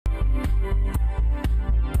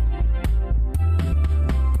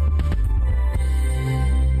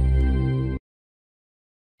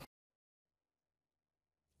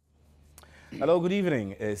Hello, good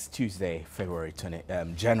evening. It's Tuesday,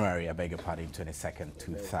 January, I beg your pardon, 22nd,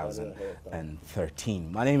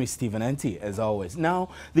 2013. My name is Stephen Enti, as always. Now,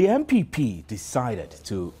 the MPP decided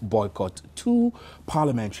to boycott 2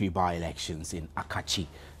 parliamentary by-elections in Akachi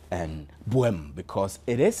and Buem because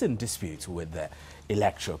it is in dispute with the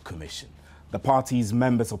Electoral Commission. The party's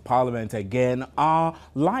members of parliament again are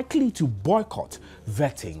likely to boycott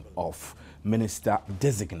vetting of minister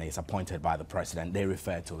designates appointed by the president. They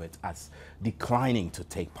refer to it as declining to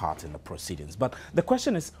take part in the proceedings. But the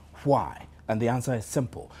question is why? And the answer is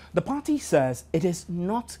simple. The party says it does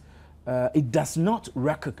not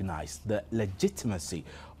recognize the legitimacy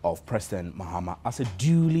of President Mahama as a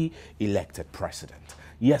duly elected president.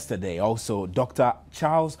 Yesterday, also, Dr.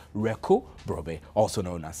 Charles Reko Brobe, also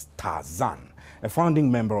known as Tarzan, a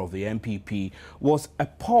founding member of the MPP, was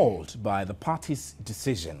appalled by the party's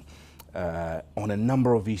decision on a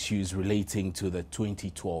number of issues relating to the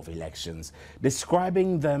 2012 elections,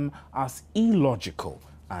 describing them as illogical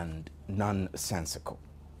and nonsensical.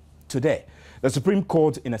 Today, the Supreme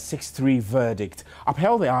Court, in a 6-3 verdict,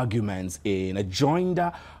 upheld the arguments in a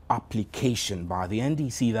joinder application by the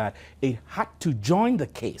NDC that it had to join the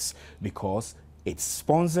case because it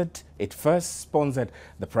first sponsored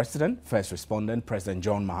the first respondent, President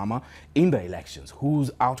John Mahama, in the elections,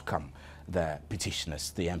 whose outcome the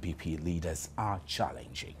petitioners, the MPP leaders, are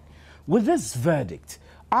challenging. With this verdict,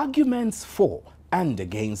 arguments for and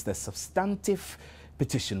against the substantive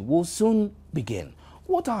petition will soon begin.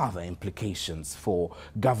 What are the implications for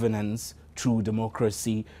governance, true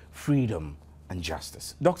democracy, freedom, and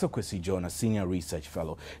justice? Dr. Kwesi Jonas, Senior Research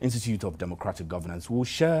Fellow, Institute of Democratic Governance, will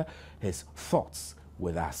share his thoughts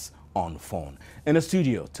with us on phone. In the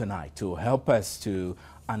studio tonight to help us to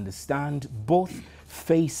understand both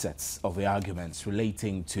facets of the arguments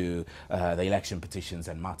relating to the election petitions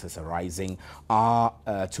and matters arising are,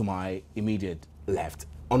 to my immediate left,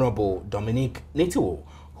 Honorable Dominique Nitiwo,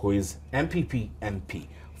 who is MPP MP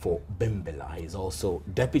for Bimbilla. He is also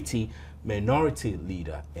Deputy Minority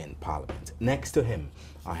Leader in Parliament. Next to him,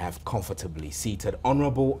 I have comfortably seated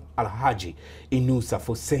Honorable Alhaji Inusa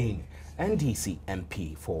Fosein, NDC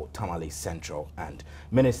MP for Tamale Central and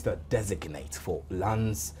Minister Designate for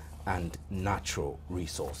Lands and Natural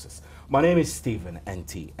Resources. My name is Stephen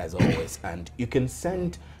Enti, as always, and you can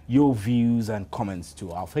send your views and comments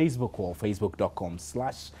to our Facebook wall,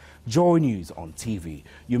 facebook.com/JoyNewsOnTV.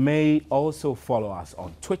 You may also follow us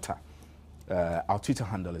on Twitter. Our Twitter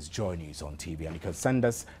handle is JoyNewsOnTV, and you can send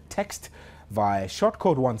us text via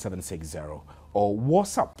shortcode 1760 or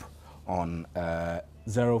WhatsApp on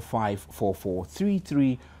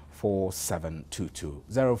 0544334722.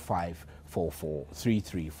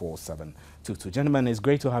 0544334722. Gentlemen, it's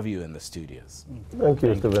great to have you in the studios. Thank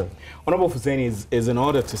you, Stephen. Honorable Hussein is in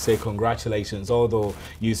order to say congratulations, although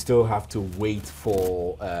you still have to wait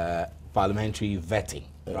for parliamentary vetting,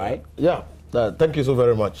 right? Yeah, thank you so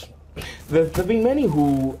very much. There have been many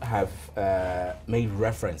who have made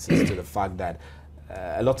references to the fact that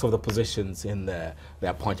a lot of the positions in the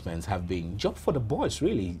appointments have been job for the boys,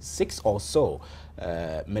 really. 6 or so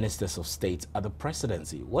ministers of state at the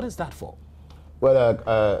presidency. What is that for? Well,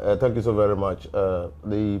 thank you so very much.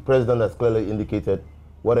 The president has clearly indicated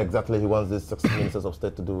what exactly he wants these 6 ministers of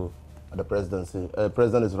state to do at the presidency. The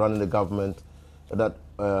president is running a government that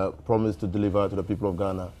promised to deliver to the people of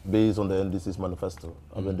Ghana based on the NDC's manifesto.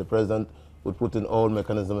 I mean, the president would put in all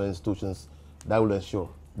mechanisms and institutions that will ensure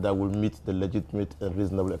that will meet the legitimate and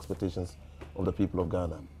reasonable expectations of the people of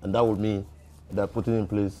Ghana. And that would mean that putting in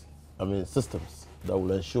place, systems that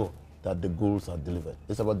will ensure that the goals are delivered.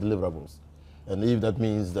 It's about deliverables. And if that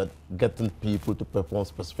means that getting people to perform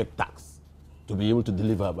specific tasks to be able to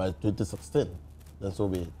deliver by 2016, then so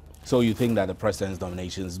be it. So you think that the president's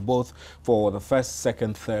nominations, both for the 1st,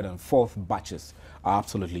 2nd, 3rd, and 4th batches, are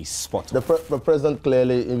absolutely spot on? The president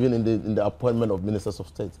clearly, even in the appointment of ministers of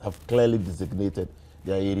state, have clearly designated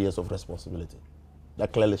their areas of responsibility.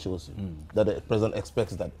 That clearly shows you that the president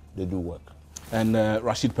expects that they do work. And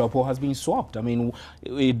Rashid Pelpo has been swapped. I mean,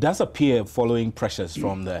 it does appear, following pressures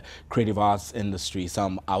from the creative arts industry,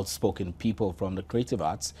 some outspoken people from the creative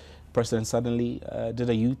arts, president suddenly did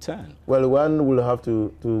a U-turn. Well, one will have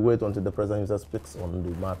to wait until the president himself speaks on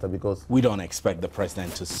the matter, because we don't expect the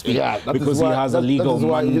president to speak, because he has a legal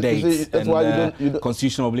mandate and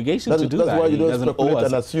constitutional obligation to do that. That's why you don't speculate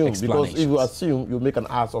and assume, because if you assume, you make an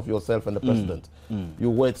ass of yourself and the president. You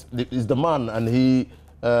wait. He's the man, and he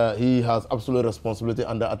has absolute responsibility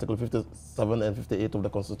under Article 57 and 58 of the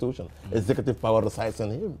Constitution. Executive power resides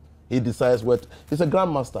in him. He decides what. He's a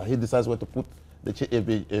grandmaster. He decides where to put the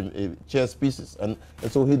chess pieces, and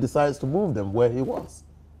so he decides to move them where he wants.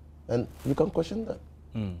 And you can question that.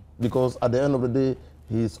 Because at the end of the day,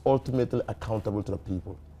 he is ultimately accountable to the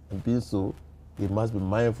people. And being so, he must be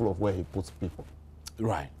mindful of where he puts people.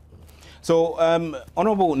 Right. So,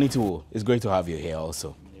 Honorable Nitiwo, it's great to have you here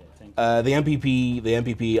also. Yeah, the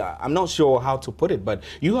MPP, I'm not sure how to put it, but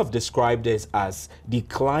you have described this as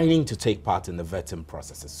declining to take part in the vetting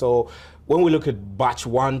processes. So, when we look at batch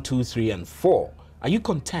 1, 2, 3, and 4, are you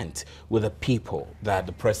content with the people that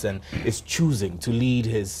the president is choosing to lead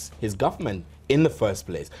his government in the first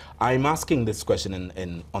place? I'm asking this question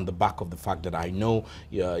on the back of the fact that I know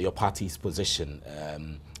your party's position,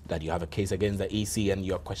 that you have a case against the EC and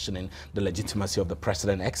you're questioning the legitimacy of the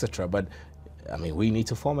president, etc. But, I mean, we need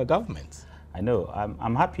to form a government. I know.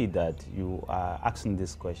 I'm happy that you are asking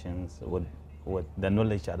these questions with the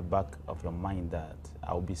knowledge at the back of your mind that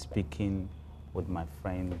I'll be speaking with my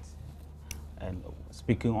friends and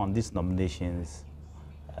speaking on these nominations.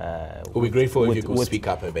 We'll be grateful if you could speak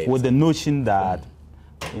up a bit. With the notion that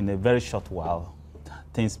in a very short while,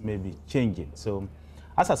 things may be changing. So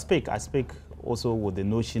as I speak also with the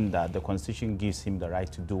notion that the Constitution gives him the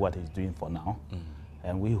right to do what he's doing for now.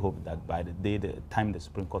 And we hope that by the time the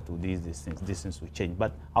Supreme Court will do these things will change.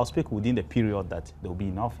 But I'll speak within the period that they will be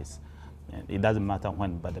in office. And it doesn't matter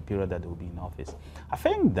when, but the period that they will be in office. I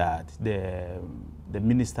think that the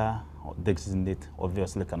minister or designate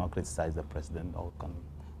obviously cannot criticize the president or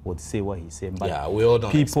would say what he's saying. But yeah, we all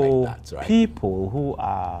don't expect that, right? People who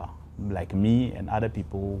are like me and other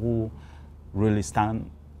people who really stand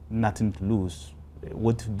nothing to lose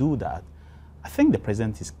would do that. I think the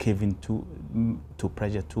president is caving to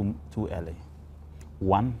pressure too early.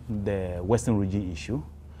 One, the Western region issue,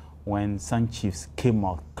 when some chiefs came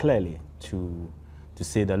out clearly to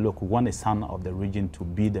say that, look, we want a son of the region to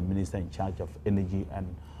be the minister in charge of energy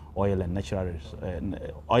and oil and natural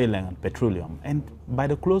oil and petroleum. And by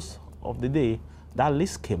the close of the day, that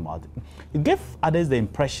list came out. It gave others the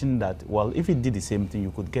impression that, well, if he did the same thing,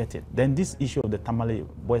 you could get it. Then this issue of the Tamale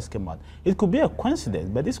boys came out. It could be a coincidence,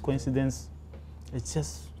 but this coincidence, it's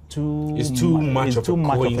just too much of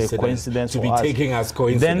a coincidence to be taken as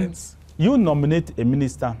coincidence. Then you nominate a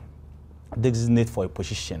minister designate for a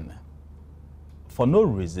position. For no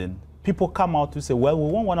reason, people come out to say, well,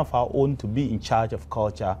 we want one of our own to be in charge of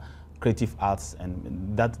culture, creative arts,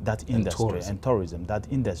 and that industry, and tourism, that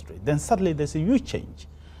industry. Then suddenly there's a huge change.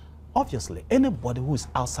 Obviously, anybody who is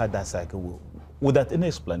outside that cycle will, without any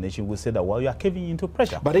explanation, will say that, well, you are caving into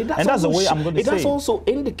pressure. But it does also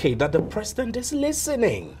indicate that the president is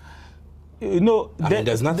listening. You know, I mean,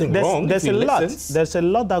 there's nothing wrong. There's a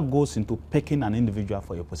lot that goes into picking an individual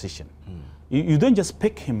for your position. You don't just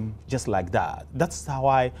pick him just like that. That's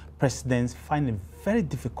why presidents find it very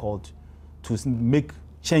difficult to make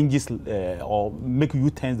changes or make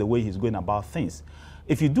U-turns the way he's going about things.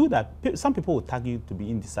 If you do that, some people will tag you to be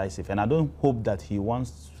indecisive, and I don't hope that he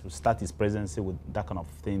wants to start his presidency with that kind of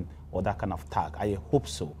thing or that kind of tag. I hope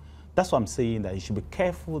so. That's why I'm saying that he should be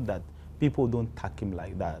careful that people don't tag him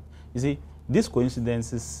like that. You see, these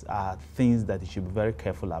coincidences are things that you should be very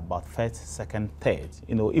careful about, first, second, third.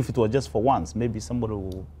 You know, if it was just for once, maybe somebody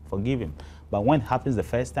will forgive him. But when it happens the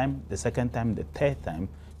first time, the second time, the third time,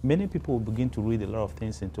 many people will begin to read a lot of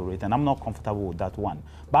things into it, and I'm not comfortable with that one.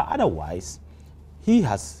 But otherwise, he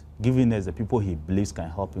has given us the people he believes can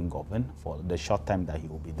help him govern for the short time that he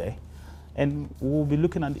will be there. And we'll be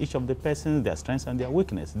looking at each of the persons, their strengths and their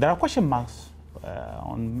weaknesses. There are question marks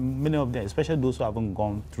on many of them, especially those who haven't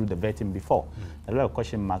gone through the vetting before. A lot of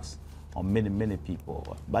question marks on many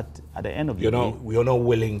people. But at the end of the day, you're not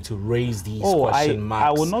willing to raise these question marks.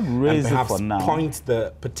 I will not raise and it for now. Point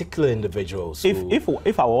the particular individuals if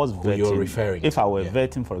I was vetting, you're referring if I were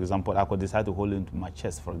vetting, for example, I could decide to hold it into my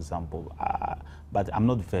chest, for example. But I'm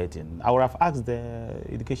not vetting. I would have asked the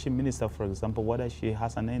education minister, for example, whether she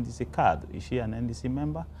has an NDC card. Is she an NDC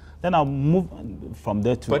member? Then I'll move from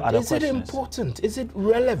there to other questions. But is it important? Is it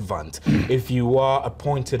relevant if you are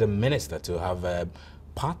appointed a minister to have a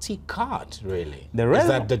party card, really? Is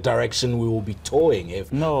that the direction we will be toeing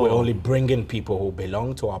if we're only bringing people who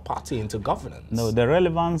belong to our party into governance? No, the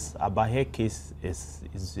relevance about her case is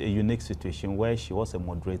a unique situation where she was a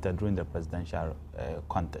moderator during the presidential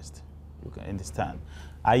contest. You can understand.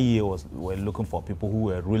 IEA were looking for people who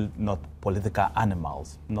were real, not political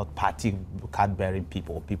animals, not party card-bearing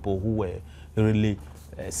people, people who were really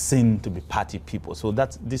seen to be party people. So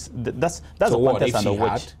that's the context under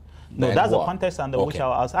which. No, that's the context under which I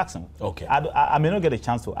was asking. Okay. I may not get a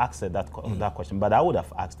chance to ask her that question, but I would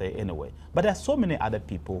have asked her anyway. But there are so many other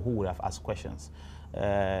people who would have asked questions.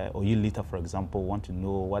 Oyelita, for example, want to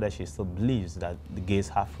know whether she still believes that the gays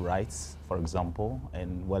have rights, for example,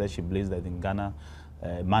 and whether she believes that in Ghana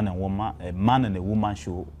a man and a woman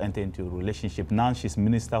should enter into a relationship. Now she's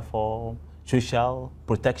Minister for Social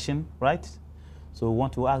Protection, right? So we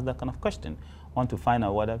want to ask that kind of question. Want to find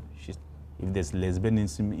out whether if there's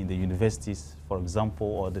lesbianism in the universities, for example,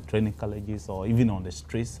 or the training colleges, or even on the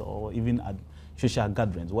streets, or even at social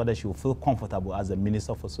gatherings, whether she will feel comfortable as a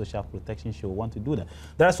Minister for Social Protection, she will want to do that.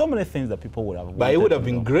 There are so many things that people would have. But it would have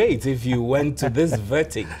been great if you went to this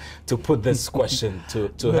vetting to put this question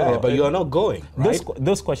to her, but you are not going, right?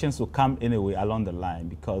 Those questions will come anyway along the line,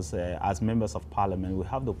 because as members of Parliament, we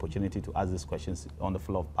have the opportunity to ask these questions on the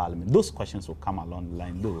floor of Parliament. Those questions will come along the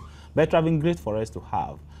line, though. But it would have been great for us to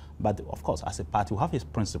have. But of course, as a party, we have its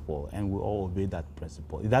principle, and we all obey that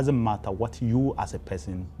principle. It doesn't matter what you as a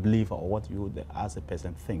person believe or what you as a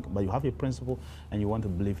person think, but you have a principle and you want to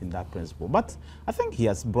believe in that principle. But I think he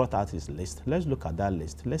has brought out his list. Let's look at that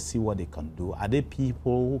list. Let's see what they can do. Are there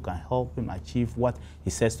people who can help him achieve what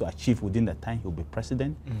he says to achieve within the time he'll be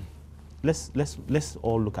president? Let's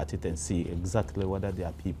all look at it and see exactly whether there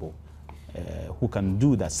are people who can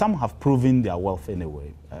do that. Some have proven their wealth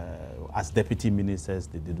anyway. As deputy ministers,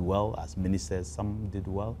 they did well. As ministers, some did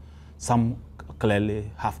well. Some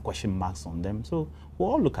clearly have question marks on them. So we'll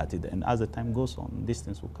all look at it, and as the time goes on, these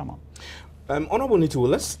things will come out. Honorable Nitu,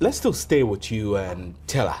 let's still stay with you and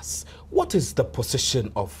tell us, what is the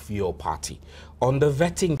position of your party on the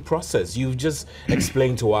vetting process? You've just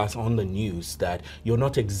explained to us on the news that you're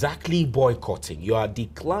not exactly boycotting. You are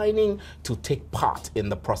declining to take part in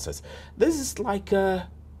the process. This is like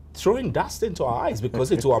throwing dust into our eyes,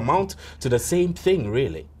 because it will amount to the same thing,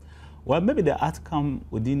 really. Well, maybe the outcome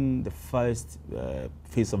within the first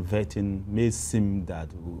phase of vetting may seem that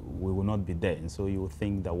we will not be there, and so you will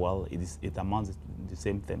think that, well, it amounts to the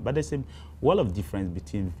same thing. But there's a world of difference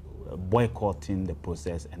between boycotting the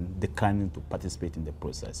process and declining to participate in the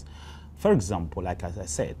process. For example, like as I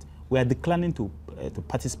said, we are declining to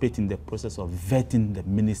participate in the process of vetting the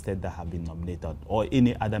ministers that have been nominated, or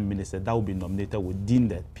any other minister that will be nominated within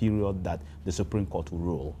the period that the Supreme Court will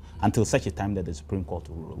rule. Until such a time that the Supreme Court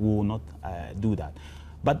will rule, we will not do that.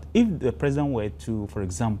 But if the president were to, for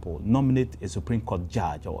example, nominate a Supreme Court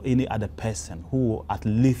judge or any other person who will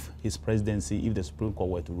outlive his presidency, if the Supreme Court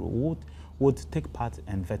were to rule, would take part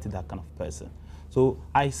and vet that kind of person. So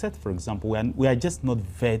I said, for example, we are just not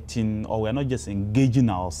vetting, or we are not just engaging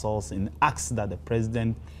ourselves in acts that the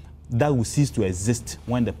president, that will cease to exist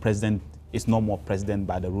when the president is no more president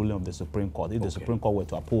by the ruling of the Supreme Court, if the Supreme Court were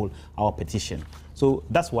to uphold our petition. So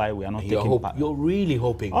that's why we are not taking part. You're really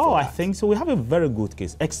hoping for that. I think so. We have a very good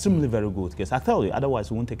case, extremely very good case. I tell you,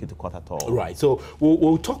 otherwise we won't take it to court at all. Right. So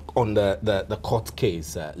we'll talk on the court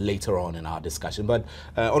case later on in our discussion. But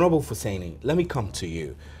Honorable Fuseni, let me come to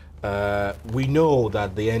you. We know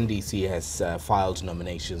that the NDC has filed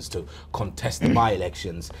nominations to contest the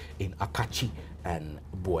by-elections in Akachi and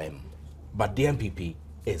Boem, but the MPP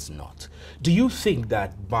is not. Do you think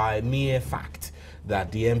that by mere fact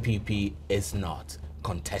that the MPP is not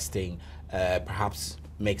contesting perhaps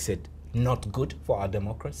makes it not good for our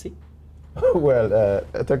democracy? Well,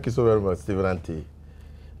 thank you so very much, Stephen Anti.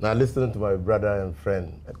 Now, listening to my brother and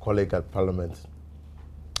friend, a colleague at Parliament,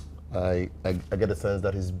 I get a sense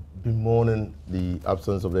that he's bemoaning the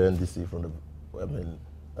absence of the NDC from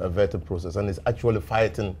the vetting process, and he's actually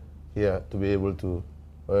fighting here to be able to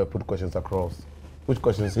put questions across, which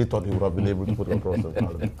questions he thought he would have been able to put across in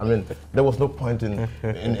Parliament. I mean, there was no point in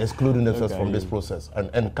excluding themselves from this process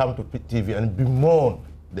and come to TV and bemoan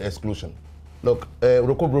the exclusion. Look,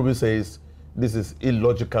 Roko Broby says this is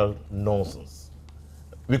illogical nonsense,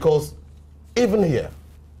 because even here,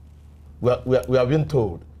 we are being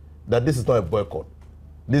told that this is not a boycott.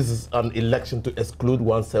 This is an election to exclude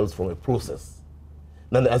oneself from a process.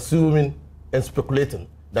 Then assuming and speculating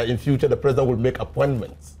that in future the president will make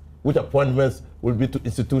appointments, which appointments will be to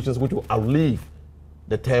institutions which will outlive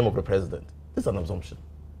the term of the president. This is an assumption.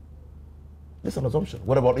 This is an assumption.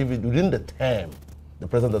 What about if within the term the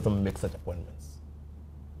president doesn't make such appointments?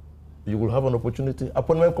 You will have an opportunity.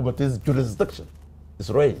 Appointment committee's jurisdiction is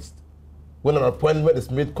raised when an appointment is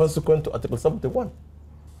made consequent to Article 71.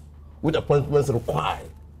 Which appointments require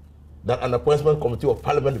that an appointment committee of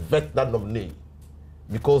Parliament vet that nominee,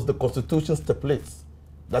 because the Constitution stipulates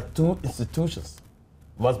that two institutions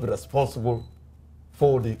must be responsible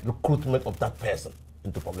for the recruitment of that person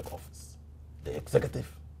into public office, the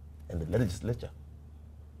executive and the legislature.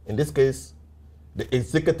 In this case, the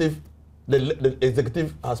executive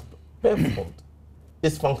has performed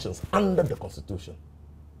its functions under the Constitution,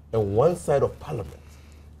 and one side of Parliament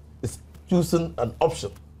is choosing an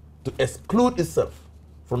option to exclude itself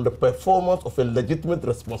from the performance of a legitimate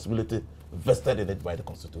responsibility vested in it by the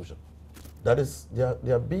Constitution. That is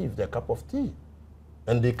their beef, their cup of tea.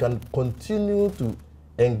 and they can continue to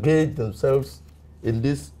engage themselves in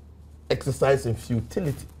this exercise in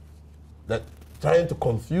futility, that trying to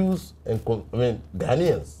confuse and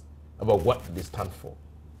Ghanaians about what they stand for.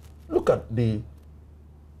 Look at the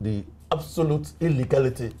absolute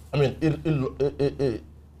illegality,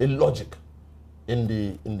 illogic in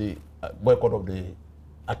the boycott of the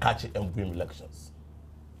Akachi and Buem elections.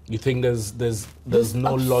 You think there's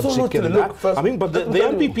no logic in that? First, but the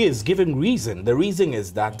MPP is giving reason. The reason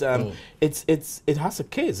is that it has a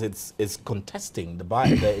case. It's contesting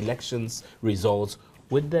the elections results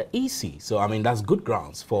with the EC. So I mean that's good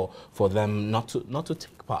grounds for them not to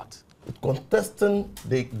take part. It's contesting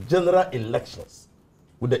the general elections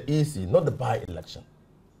with the EC, not the by-election.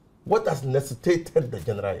 What has necessitated the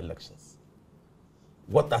general elections?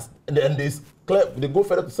 And they go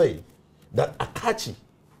further to say that Akachi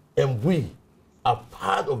and we are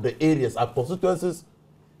part of the areas, our constituencies,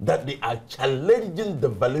 that they are challenging the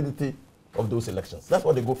validity of those elections. That's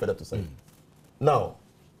what they go further to say. Now,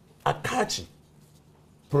 Akachi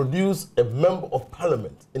produced a member of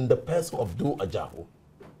parliament in the person of Do Ajaho.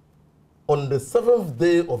 On the 7th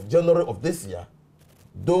day of January of this year,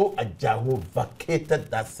 Do Ajaho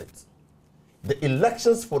vacated that seat. The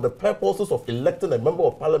elections for the purposes of electing a member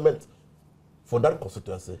of parliament for that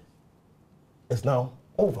constituency is now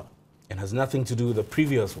over. It has nothing to do with the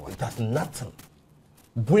previous one. It has nothing.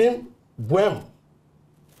 Buem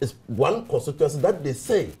is one constituency that they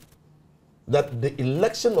say that the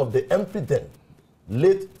election of the MP then,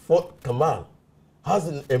 late Fort Kamal, has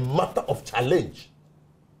a matter of challenge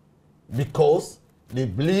because they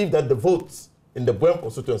believe that the votes in the Buem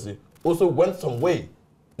constituency also went some way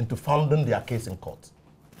into founding their case in court.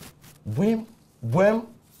 Buem,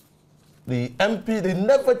 the MP,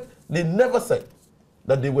 they never said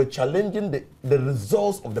that they were challenging the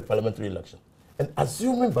results of the parliamentary election. And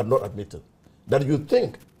assuming but not admitting that you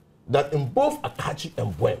think that in both Akachi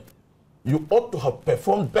and Buem, you ought to have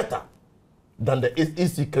performed better than the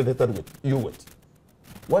EC credited you with.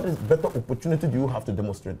 What is better opportunity do you have to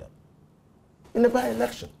demonstrate that? In a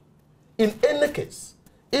by-election. In any case,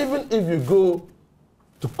 even if you go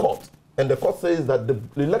to court and the court says that the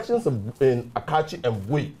elections in Akachi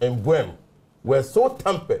and Buem were so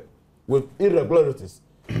tampered with irregularities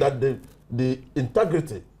that the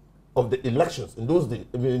integrity of the elections in those days,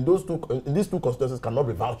 in these two constituencies cannot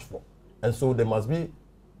be vouched for, and so there must be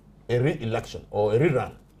a re-election or a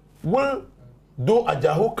rerun. Will Do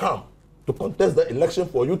Ajaho come to contest the election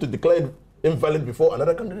for you to declare it invalid before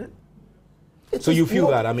another candidate? So you feel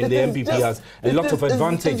that, the MPP has a lot of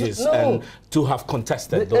advantages and to have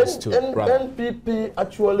contested those two, rather. NPP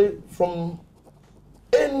actually, from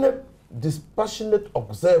any dispassionate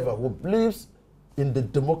observer who believes in the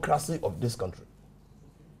democracy of this country,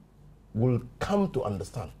 will come to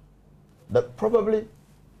understand that probably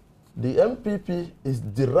the MPP is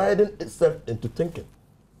deriding itself into thinking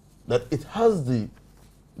that it has the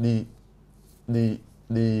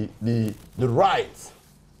right,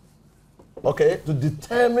 to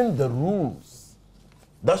determine the rules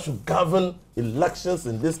that should govern elections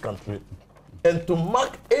in this country, and to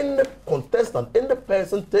mark any contestant, any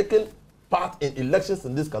person taking part in elections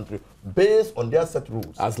in this country based on their set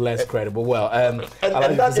rules as less credible. Well, and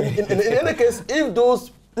that in any case, if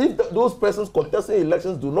those persons contesting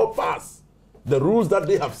elections do not pass the rules that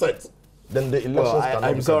they have set, then the elections cannot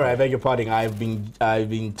I'm sorry, I beg your pardon. I've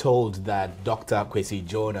been told that Dr. Kwesi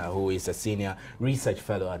Jonah, who is a senior research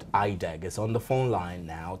fellow at IDEG, is on the phone line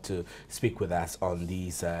now to speak with us on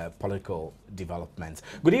these political developments.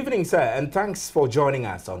 Good evening, sir, and thanks for joining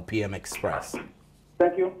us on PM Express.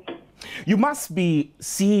 Thank you. You must be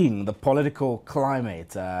seeing the political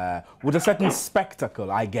climate with a certain spectacle,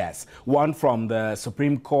 I guess. One from the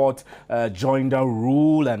Supreme Court joinder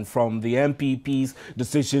rule, and from the MPP's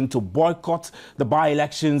decision to boycott the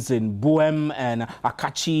by-elections in Buem and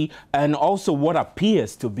Akachi, and also what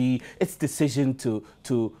appears to be its decision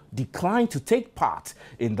to decline to take part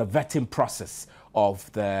in the vetting process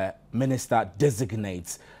of the minister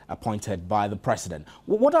designates appointed by the president.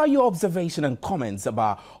 What are your observations and comments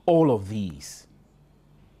about all of these?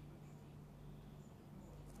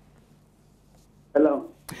 Hello.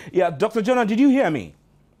 Yeah, Dr. Jonah, did you hear me?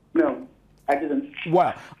 No, I didn't.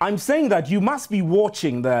 Well, I'm saying that you must be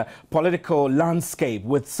watching the political landscape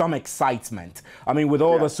with some excitement. With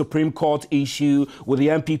all the Supreme Court issue, with the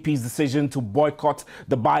MPP's decision to boycott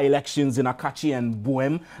the by-elections in Akachi and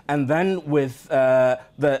Buem, and then with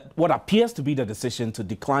what appears to be the decision to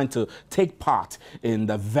decline to take part in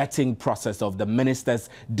the vetting process of the ministers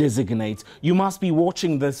designate. You must be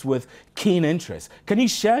watching this with keen interest. Can you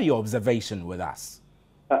share your observation with us?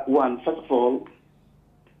 First of all,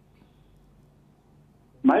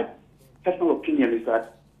 my personal opinion is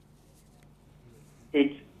that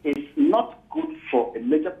it is not good for a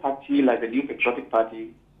major party like the New Patriotic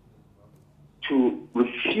Party to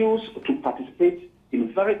refuse to participate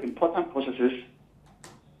in very important processes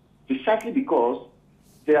precisely because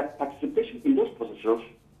their participation in those processes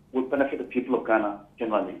will benefit the people of Ghana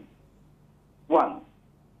generally. One,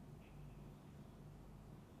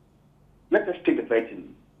 let us take the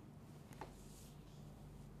vetting.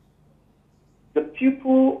 The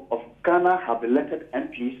people of Ghana have elected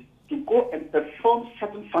MPs to go and perform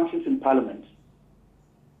certain functions in Parliament.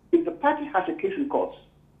 If the party has a case in court,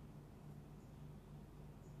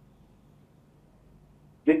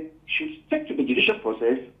 they should stick to the judicial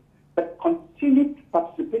process, but continue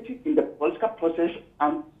participating in the political process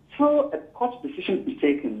until a court decision is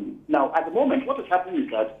taken. Now, at the moment, what is happening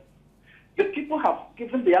is that the people have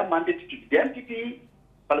given their mandate to the NPP,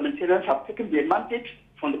 parliamentarians have taken their mandate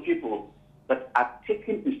from the people, but are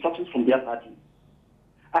taking instructions from their party.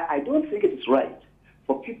 I don't think it is right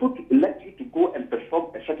for people to elect you to go and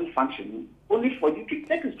perform a certain function only for you to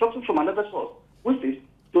take instructions from another source, which is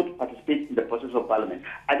don't participate in the process of Parliament.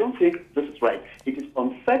 I don't think this is right. It is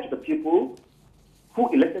unfair to the people who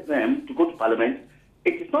elected them to go to Parliament.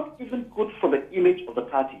 It is not even good for the image of the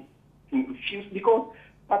party to refuse, because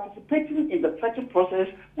participating in the vetting process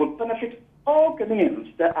will benefit all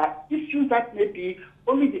Ghanaians. There are issues that maybe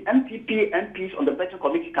only the NPP MPs on the vetting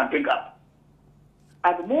committee can bring up.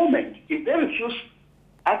 At the moment, if they refuse,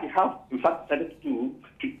 as they have in fact decided to do,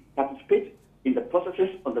 to participate in the processes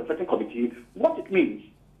of the vetting committee, what it means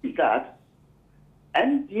is that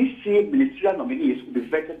NDC ministerial nominees will be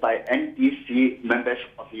vetted by NDC members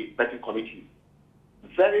of the vetting committee.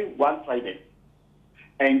 Very one-sided.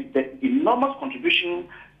 And the enormous contribution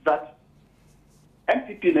that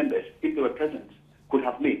NPP members, if they were present, could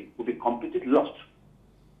have made would be completely lost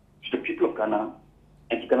to the people of Ghana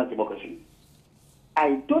and to Ghana's democracy.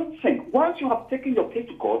 I don't think once you have taken your case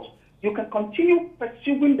to court, you can continue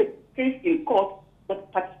pursuing the case in court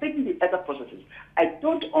but participating in the other processes. I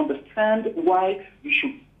don't understand why you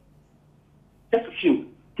should just refuse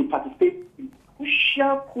to participate in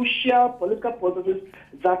crucial political processes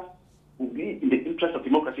that will be in the interest of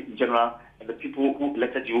democracy in general and the people who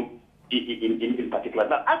elected you in particular.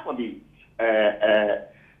 Now, as for the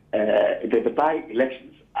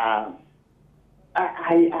by-elections, I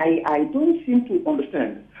don't seem to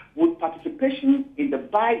understand. Would participation in the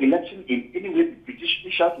by-election in any way be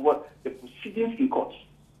prejudicial to what the proceedings in court?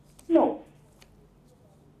 No.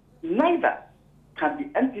 Neither can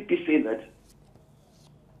the NPP say that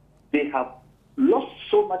they have lost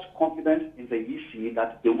so much confidence in the EC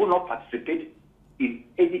that they will not participate in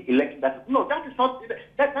any election. No, that is not.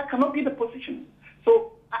 That cannot be the position.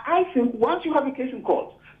 So I think once you have a case in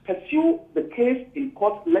court, pursue the case in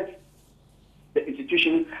court. Let the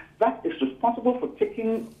institution that is responsible for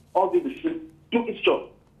taking all these decisions do its job,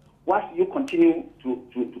 whilst you continue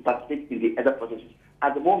to participate in the other processes.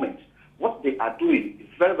 At the moment, what they are doing is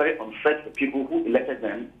very, very unfair to the people who elected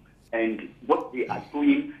them, and what they are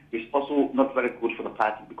doing is also not very good for the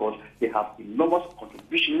party because they have enormous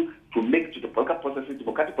contribution to make to the political processes,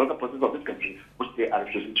 democratic political processes of this country, which they are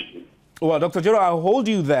refusing to do. Well, Dr. Jero, I'll hold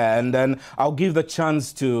you there, and then I'll give the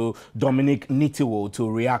chance to Dominic Nitiwo to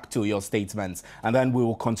react to your statements, and then we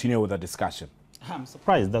will continue with the discussion. I'm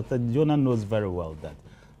surprised. Dr. Jonah knows very well that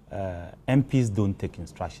MPs don't take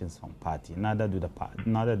instructions from party. Neither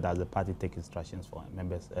does the party take instructions from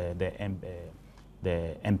members,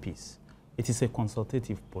 the MPs. It is a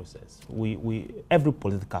consultative process. Every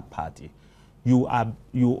political party, you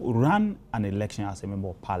run an election as a member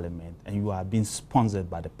of parliament, and you are being sponsored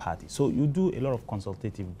by the party. So you do a lot of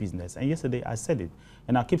consultative business. And yesterday I said it,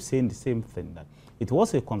 and I keep saying the same thing, that it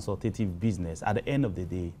was a consultative business. At the end of the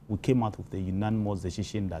day, we came out with the unanimous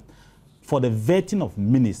decision that for the vetting of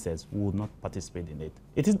ministers, we will not participate in it.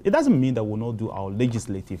 It doesn't mean that we will not do our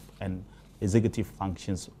legislative and executive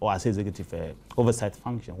functions, or as executive oversight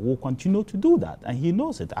function. We'll continue to do that, and he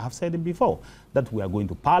knows it. I have said it before, that we are going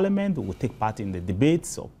to Parliament, we will take part in the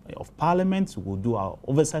debates of Parliament, we'll do our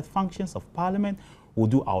oversight functions of Parliament, we'll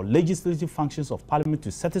do our legislative functions of Parliament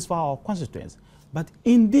to satisfy our constituents. But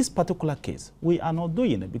in this particular case, we are not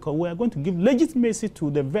doing it because we are going to give legitimacy to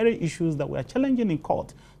the very issues that we are challenging in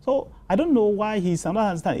court. So I don't know why he's not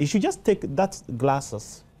understanding. He should just take that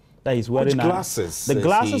glasses that he's wearing. Which glasses? The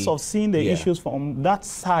glasses of seeing the issues from that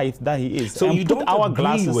side that he is. So and you put don't our agree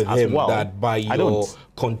glasses with as him well. that by your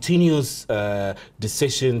continuous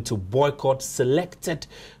decision to boycott selected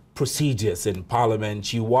procedures in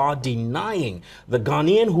Parliament, you are denying the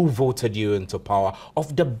Ghanaian who voted you into power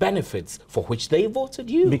of the benefits for which they voted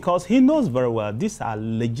you. Because he knows very well these are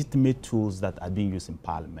legitimate tools that are being used in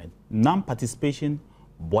Parliament. Non-participation,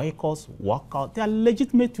 boycotts, walkout, they are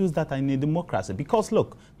legitimate tools that are in a democracy. Because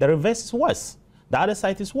look, the reverse is worse. The other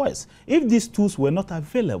side is worse. If these tools were not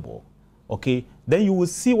available, okay, then you will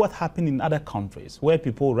see what happened in other countries where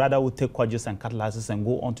people rather would take quadrants and cutlasses and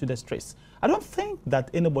go onto the streets. I don't think that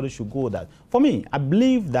anybody should go that. For me, I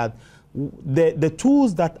believe that the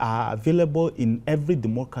tools that are available in every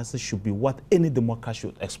democracy should be what any democracy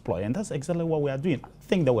should exploit. And that's exactly what we are doing. I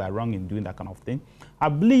think that we are wrong in doing that kind of thing. I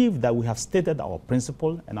believe that we have stated our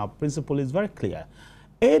principle, and our principle is very clear.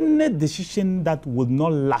 Any decision that would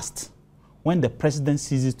not last when the president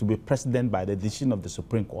ceases to be president by the decision of the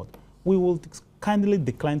Supreme Court, we will kindly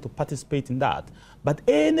decline to participate in that. But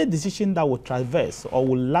any decision that will traverse or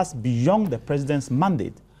will last beyond the president's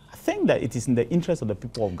mandate, I think that it is in the interest of the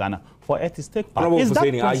people of Ghana for it to take part.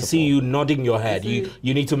 I see you nodding your head.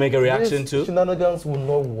 You need to make a reaction too? Shenanigans will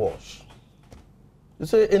not wash. You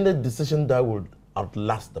say any decision that would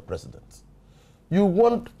outlast the president. You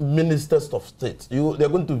want ministers of state.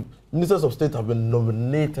 Ministers of state have been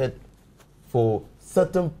nominated for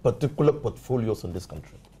certain particular portfolios in this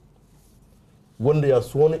country. When they are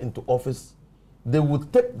sworn into office, they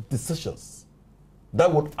would take decisions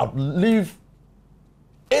that would outlive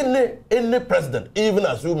any president, even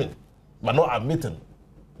assuming, but not admitting,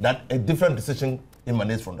 that a different decision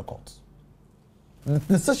emanates from the courts. The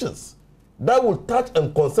decisions that will touch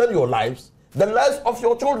and concern your lives, the lives of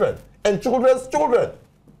your children and children's children.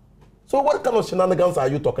 So what kind of shenanigans are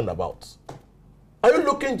you talking about? Are you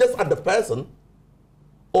looking just at the person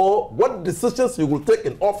or what decisions you will take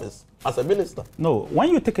in office as a minister? No, when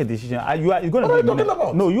you take a decision, you are going to be what are you talking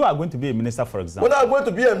about? No, you are going to be a minister, for example. When I'm going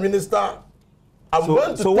to be a minister, I'm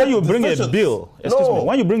going to so take when you bring decisions. a bill, excuse me,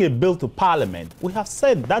 when you bring a bill to Parliament, we have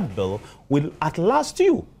said that bill will outlast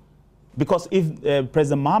you. Because if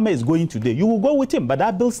President Mahama is going today, you will go with him, but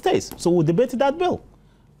that bill stays. So we'll debate that bill.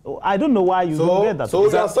 I don't know why you don't get that. So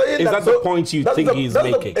you are saying that the point you think he's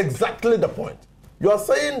making? Exactly the point. You are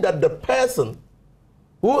saying that the person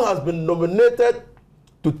who has been nominated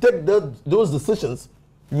to take those decisions,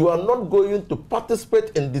 you are not going to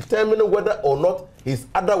participate in determining whether or not he's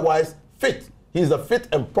otherwise fit. He's a fit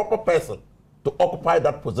and proper person to occupy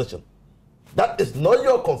that position. That is not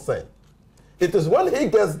your concern. It is when he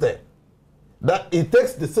gets there that he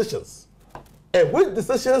takes decisions. And which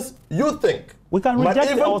decisions you think we can reject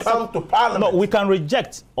might even come to Parliament. No, we can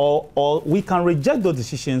reject or we can reject those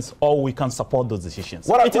decisions or we can support those decisions.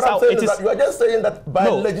 What I'm saying is that you are just saying that by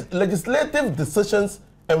legislative decisions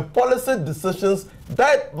and policy decisions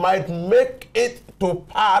that might make it to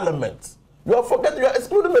Parliament. You are forgetting, you are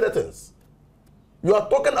excluding many things. You are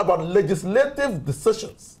talking about legislative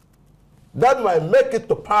decisions that might make it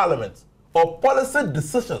to Parliament or policy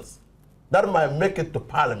decisions that might make it to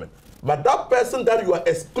Parliament. But that person that you are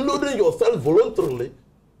excluding yourself voluntarily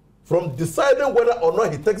from deciding whether or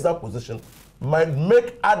not he takes that position might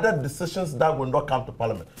make other decisions that will not come to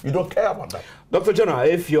Parliament. You don't care about that. Dr. Jonah,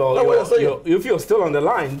 if you're still on the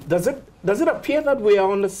line, does it appear that we are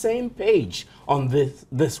on the same page on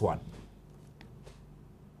this one?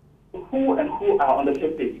 Who and who are on the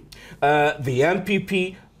same page? The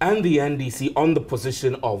MPP and the NDC on the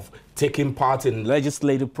position of taking part in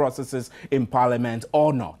legislative processes in Parliament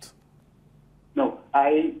or not? No,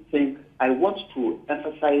 I think I want to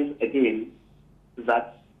emphasize again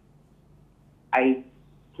that I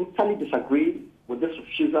totally disagree with this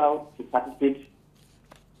refusal to participate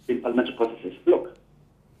in parliamentary processes. Look,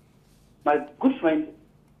 my good friend,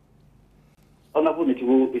 Honorable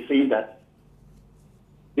Netiwo, is saying that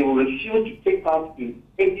they will refuse to take part in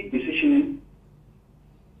any decision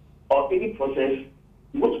or any process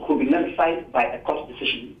which could be nullified by a court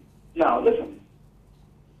decision. Now, listen.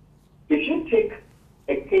 If you take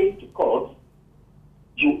a case to court,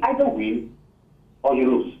 you either win or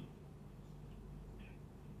you lose.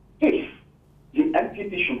 If the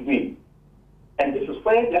MPP should win, and this is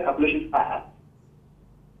where their calculations are,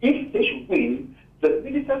 if they should win, the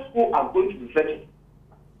ministers who are going to be vetted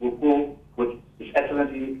will go with His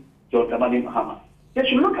Excellency John Dramani Mahama. They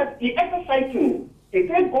should look at the exercise too. If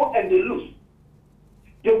they go and they lose,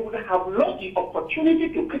 they would have lost the opportunity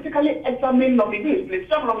to critically examine nominees,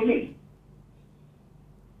 some nominees.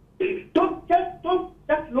 Don't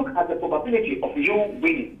just look at the probability of you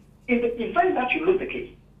winning. In the event that you lose the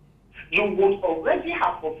case, you would already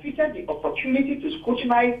have forfeited the opportunity to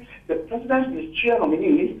scrutinize the president's ministerial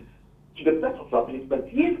nominees to the best of your ability.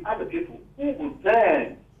 But these are the people who will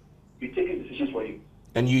then be taking decisions for you.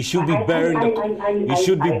 And you should be bearing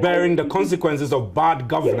the consequences of bad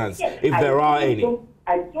governance, if there are any.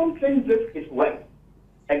 I don't think this is well.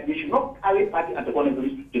 And we should not carry party at the one of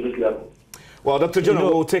this level. Well, Dr. Jonah,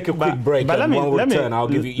 we'll take a quick break, and when we return, I'll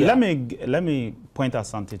give you... Yeah. Let me point out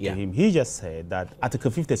something to him. He just said that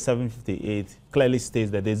Article 57, 58 clearly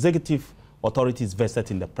states that the executive authority is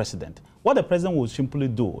vested in the president. What the president will simply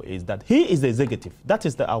do is that he is the executive. That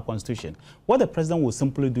is our constitution. What the president will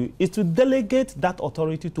simply do is to delegate that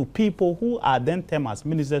authority to people who are then termed as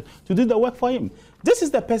ministers to do the work for him. This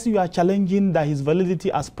is the person you are challenging that his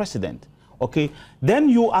validity as president. Okay, then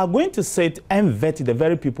you are going to sit and vet the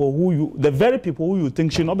very people who you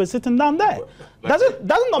think should not be sitting down there. Does it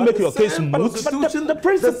not make your case moot? The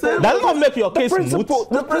principle does not make your case moot.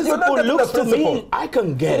 The principle looks to me, I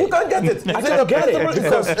can get it. You can get it. I can get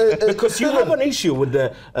it because you have an issue with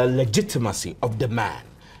the legitimacy of the man.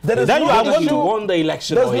 There is no issue. Won the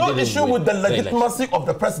election. There's no issue with the legitimacy of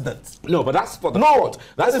the president. No, but that's for the court.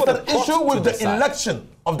 That's for the issue with the election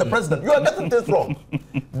of the president. You are getting this wrong.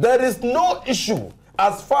 There is no issue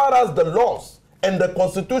as far as the laws and the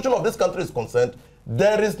constitution of this country is concerned.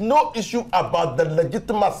 There is no issue about the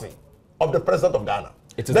legitimacy of the president of Ghana.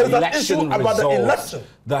 There is an issue about the election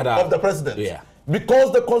of the president. Yeah.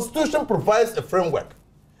 Because the constitution provides a framework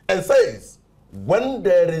and says, when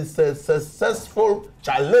there is a successful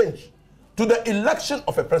challenge to the election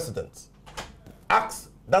of a president, acts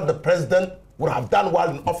that the president would have done while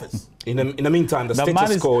in office. In the meantime, the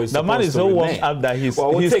status quo is the man is so warmed up that he's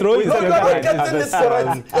throwing his at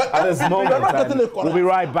this moment. We'll be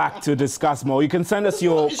right back to discuss more. You can send us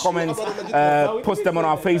your comments, post them on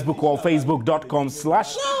our Facebook or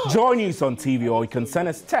facebook.com/Joy News on TV, or you can send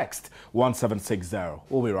us text 1760.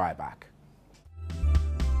 We'll be right back.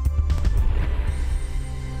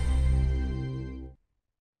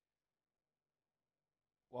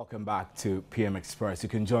 Welcome back to PM Express. You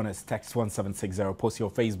can join us, text 1760, post your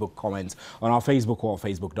Facebook comments on our Facebook or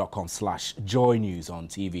facebook.com/Joy News on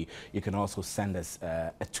TV. You can also send us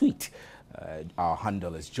a tweet. Our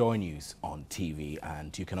handle is Joy News on TV,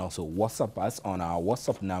 and you can also WhatsApp us on our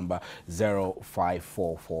WhatsApp number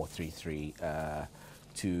 054433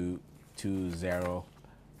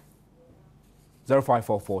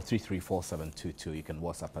 0544334722. You can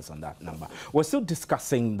WhatsApp us on that number. We're still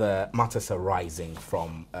discussing the matters arising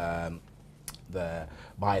from the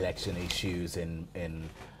by-election issues in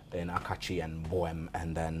Akachi and Boem,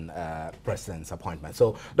 and then President's appointment.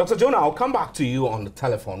 So, Dr. Jonah, I'll come back to you on the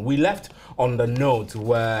telephone. We left on the note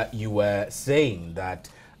where you were saying that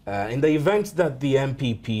in the event that the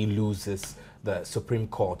MPP loses the Supreme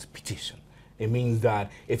Court petition, it means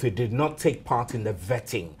that if it did not take part in the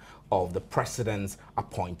vetting of the president's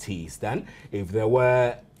appointees, then if there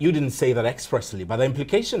were, you didn't say that expressly, but the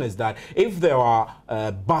implication is that if there are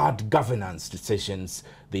bad governance decisions,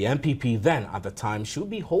 the MPP then at the time should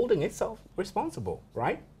be holding itself responsible,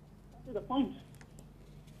 right? That's the point.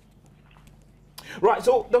 Right,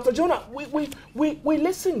 so Dr. Jonah, we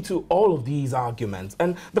listen to all of these arguments,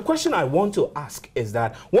 and the question I want to ask is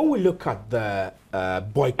that when we look at the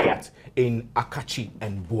boycott in Akachi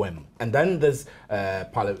and Boem, and then there's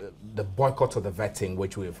the boycott of the vetting,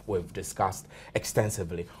 which we've discussed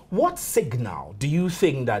extensively, what signal do you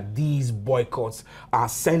think that these boycotts are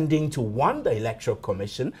sending to, one, the Electoral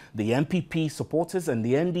Commission, the MPP supporters and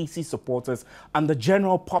the NDC supporters, and the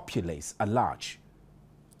general populace at large?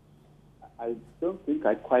 I don't think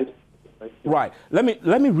I quite... Right. Let me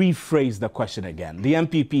rephrase the question again. The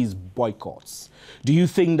MPP's boycotts. Do you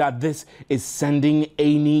think that this is sending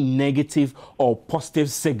any negative or positive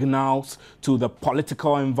signals to the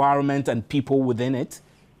political environment and people within it?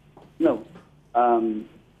 No.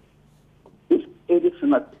 It is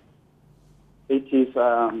not. It is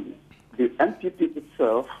the MPP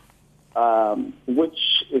itself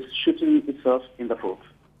which is shooting itself in the foot.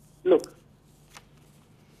 Look,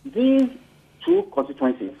 these two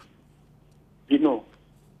constituencies, you know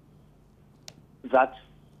that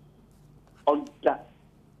under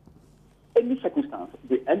any circumstance,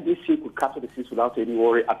 the NDC could capture the seats without any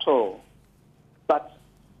worry at all. But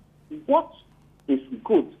what is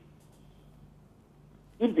good?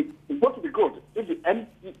 What would be good if the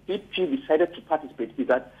NDP decided to participate is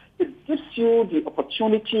that it gives you the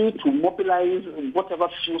opportunity to mobilize whatever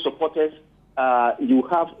few supporters you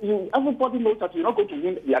have. Everybody knows that you're not going to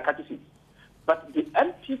win the Akachi seat. But the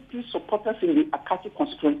MPP supporters in the Akachi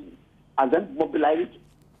constituency are then mobilized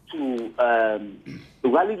to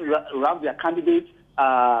rally around their candidates.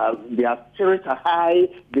 Their spirits are high.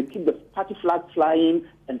 They keep the party flag flying,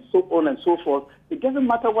 and so on and so forth. It doesn't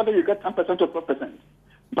matter whether you get 10% or 12%.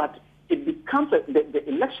 But it becomes the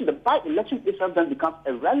election, the by-election itself then becomes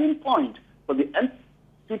a rallying point for the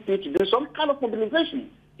NPP to do some kind of mobilization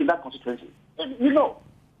in that constituency. And you know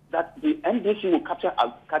that the NDC will capture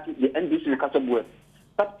Buet,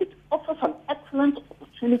 but it offers an excellent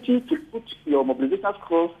opportunity to put your mobilization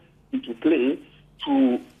skills into play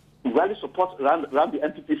to rally support around the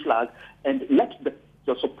NPP flag and let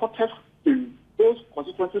your supporters in those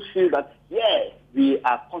constituencies feel that, yeah, we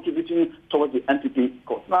are contributing towards the NPP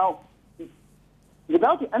cause. Now,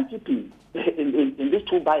 without the NPP in these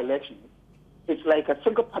two by-elections, it's like a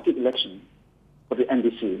single-party election for the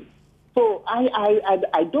NDC. So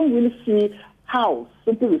I don't really see how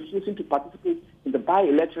simply refusing to participate in the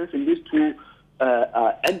by-elections in these two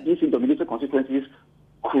NDC-dominated constituencies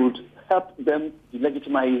could help them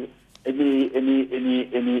delegitimize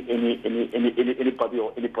anybody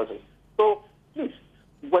or any process. So please,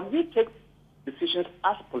 when we take decisions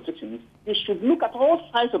as politicians, we should look at all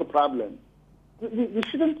sides of the problem. We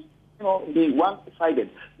shouldn't, be one-sided.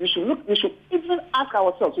 We should even ask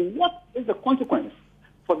ourselves, what is the consequence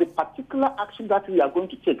for the particular action that we are going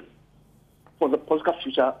to take for the political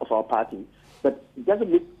future of our party? But it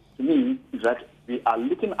doesn't look to me that we are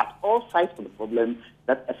looking at all sides of the problem,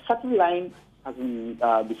 that a certain line has been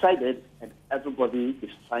decided and everybody is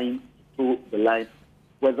trying to the line,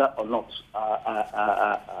 whether or not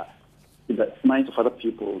in the minds of other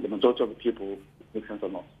people, the majority of the people, makes sense or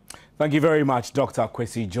not. Thank you very much. Dr.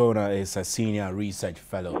 Kwesi Jonah is a senior research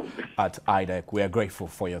fellow at IDEC. We are grateful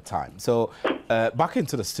for your time. So back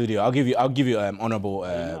into the studio, I'll give you honorable.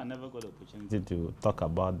 I never got the opportunity to talk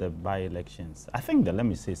about the by-elections. I think that, let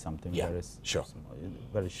me say something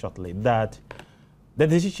very shortly, that the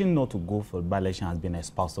decision not to go for by-election has been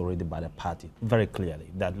espoused already by the party very clearly.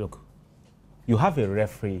 That look, you have a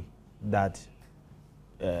referee that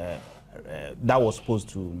that was supposed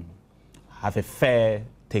to have a fair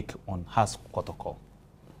take on House protocol.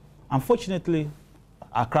 Unfortunately,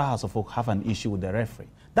 Accra House of Folk have an issue with the referee.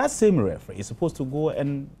 That same referee is supposed to go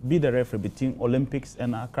and be the referee between Olympics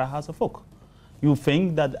and Accra House of Folk. You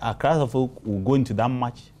think that Accra House of Folk will go into that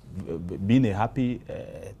match being a happy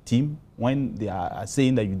team when they are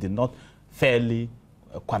saying that you did not fairly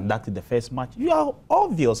conduct the first match? You are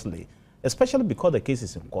obviously, especially because the case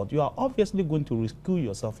is in court, you are obviously going to rescue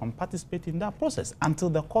yourself from participating in that process until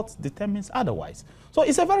the court determines otherwise. So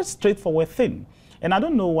it's a very straightforward thing. And I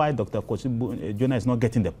don't know why Dr. Kwesi Jonah is not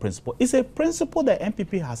getting the principle. It's a principle that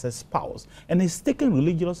MPP has espoused, and is sticking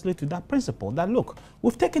religiously to that principle, that look,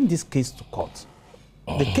 we've taken this case to court.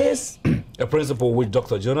 The case... A principle which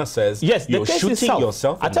Dr. Jonah says, yes, you're shooting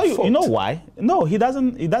yourself I tell you, foot. You know why? No, he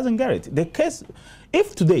doesn't get it. The case,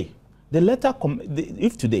 if today, the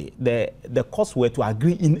courts were to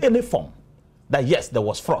agree in any form that yes, there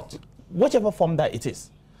was fraud, whichever form that it is,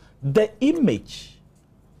 the image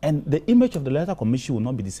and the image of the Electoral Commission will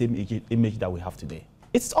not be the same image that we have today.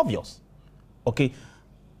 It's obvious, okay?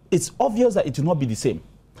 It's obvious that it will not be the same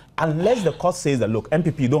unless the court says that, look,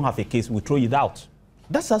 MPP, you don't have a case, we throw it out.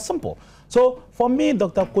 That's as simple. So for me,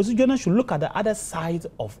 Dr. Kwesi Jonah should look at the other side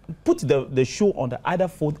of, put the shoe on the other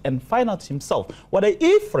foot and find out himself whether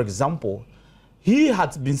if, for example, he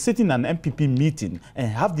had been sitting in an MPP meeting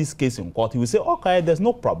and have this case in court, he will say, okay, there's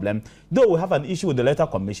no problem. Though we have an issue with the Electoral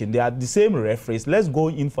Commission, they are the same referees, let's go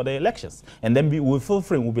in for the elections. And then we'll feel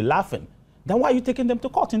free, we'll be laughing. Then why are you taking them to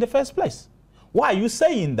court in the first place? Why are you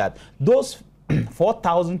saying that those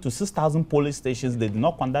 4,000 to 6,000 police stations, they did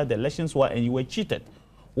not conduct the elections well and you were cheated?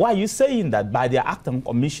 Why are you saying that by their acting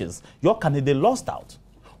commissions, your candidate lost out?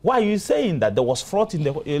 Why are you saying that there was fraud in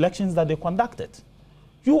the elections that they conducted?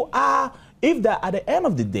 You are, if at the end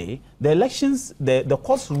of the day, the elections, the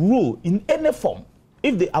courts rule in any form,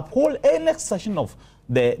 if they uphold any section of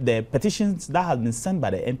the petitions that have been sent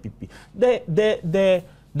by the MPP,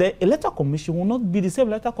 the Electoral Commission will not be the same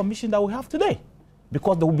Electoral Commission that we have today,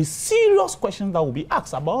 because there will be serious questions that will be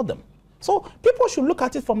asked about them. So people should look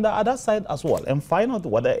at it from the other side as well and find out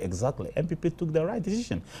whether exactly MPP took the right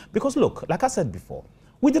decision. Because look, like I said before,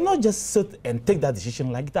 we did not just sit and take that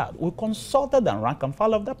decision like that. We consulted the rank and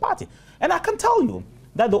file of the party. And I can tell you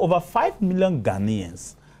that the over 5 million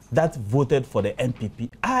Ghanaians that voted for the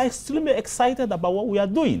MPP are extremely excited about what we are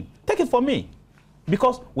doing. Take it from me.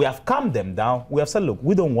 Because we have calmed them down. We have said, look,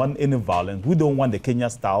 we don't want any violence. We don't want the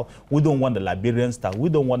Kenya style. We don't want the Liberian style. We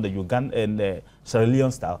don't want the Ugandan and the Sierra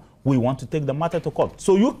Leone style. We want to take the matter to court.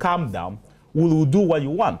 So you calm down. We will do what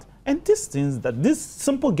you want. And these things, these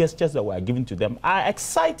simple gestures that we are giving to them are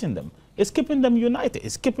exciting them. It's keeping them united.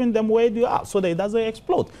 It's keeping them where they are so that it doesn't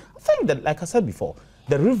explode. I think that, like I said before,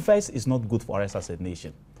 the reverse is not good for us as a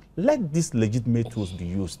nation. Let these legitimate tools be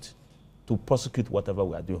used to prosecute whatever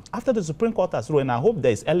we are doing. After the Supreme Court has ruled, and I hope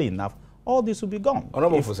that it's early enough, all this will be gone.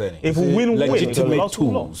 If we win, legitimate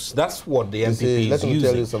tools, that's what the MPP is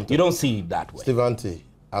using. You don't see it that way. Stevante,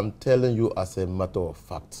 I'm telling you as a matter of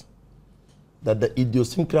fact that the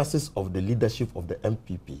idiosyncrasies of the leadership of the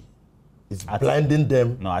MPP is blinding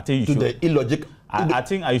them to the illogic. I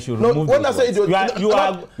think I should remove when I say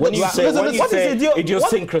when you say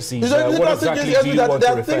idiosyncrasies, what exactly do you want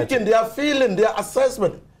to refer to? They are thinking, they are feeling, their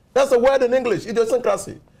assessment. That's a word in English,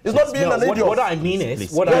 idiosyncrasy. It's not being an idiot. What I mean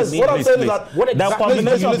is, I'm saying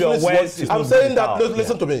that,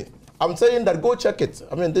 listen to me. I'm saying that go check it.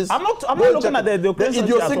 I mean, I'm not looking at the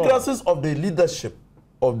idiosyncrasies of the leadership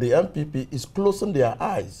of the MPP is closing their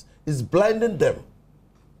eyes, is blinding them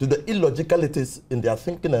to the illogicalities in their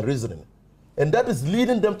thinking and reasoning. And that is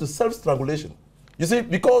leading them to self-strangulation. You see,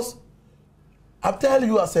 because I tell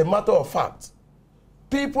you as a matter of fact,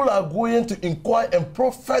 people are going to inquire and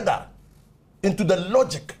probe further into the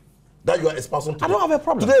logic that you are espousing today. I don't have a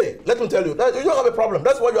problem. Today, let me tell you, that you don't have a problem.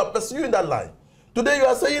 That's why you are pursuing that line. Today, you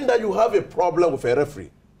are saying that you have a problem with a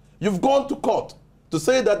referee. You've gone to court to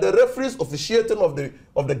say that the referee's officiating of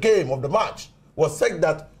the game, of the match, was said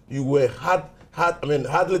that you were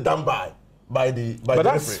hardly done by the But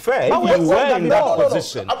that's fair. If you were in that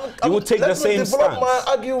position, you would take the same stance. Let me develop my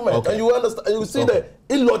argument, and you understand. And you see the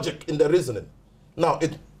illogic in the reasoning. Now,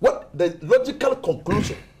 what the logical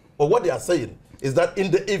conclusion of what they are saying is that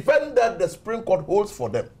in the event that the Supreme Court holds for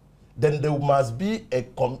them, then there must be a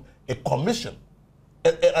commission,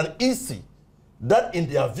 an EC, that in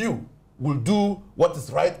their view will do what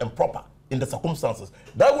is right and proper in the circumstances.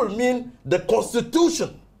 That will mean the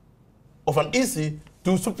constitution of an EC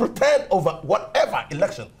to superintend over whatever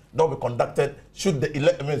election that will be conducted should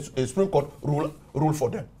the Supreme Court rule for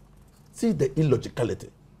them. See the illogicality.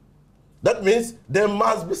 That means there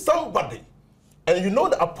must be somebody, and you know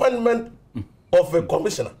the appointment of a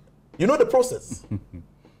commissioner. You know the process.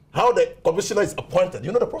 How the commissioner is appointed.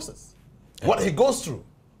 You know the process. What he goes through.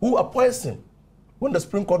 Who appoints him. When the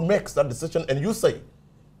Supreme Court makes that decision and you say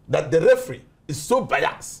that the referee is so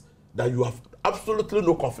biased that you have absolutely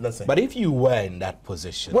no confidence in him. But if you were in that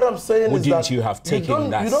position, what I'm saying is that you have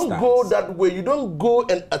taken that you don't stance? Go that way. You don't go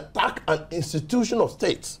and attack an institution of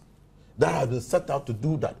state that has been set out to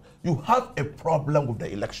do that. You have a problem with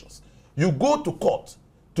the elections. You go to court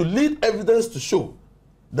to lead evidence to show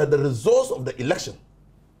that the results of the election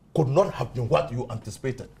could not have been what you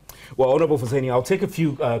anticipated. Well, Honorable Fuseni, I'll take a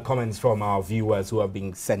few comments from our viewers who have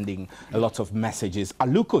been sending a lot of messages.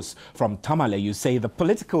 Alukus from Tamale, you say the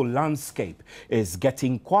political landscape is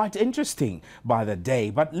getting quite interesting by the day.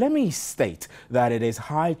 But let me state that it is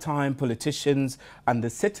high time politicians and the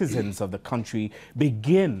citizens of the country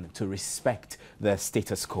begin to respect the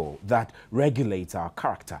status quo that regulates our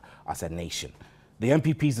character as a nation. The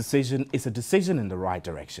MPP's decision is a decision in the right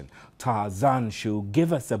direction. Tarzan should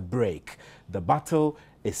give us a break. The battle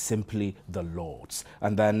is simply the Lord's.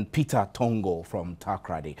 And then Peter Tongo from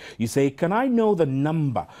Takrady, you say, can I know the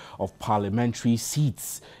number of parliamentary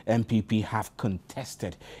seats MPP have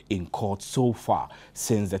contested in court so far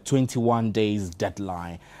since the 21 days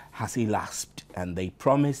deadline has elapsed and they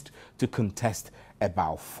promised to contest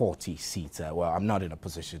about 40 seats. Well, I'm not in a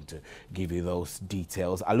position to give you those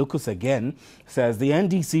details. Alukus again says the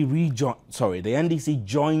NDC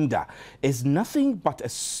joinder is nothing but a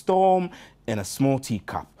storm in a small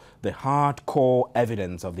teacup. The hardcore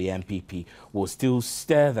evidence of the MPP will still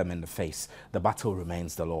stare them in the face. The battle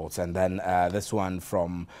remains the Lord's. And then this one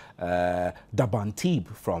from Dabantib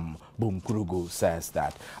from Bumkurugu says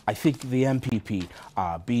that I think the MPP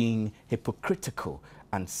are being hypocritical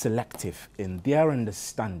and selective in their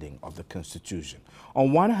understanding of the Constitution.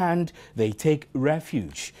 On one hand, they take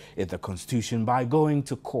refuge in the Constitution by going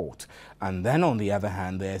to court, and then on the other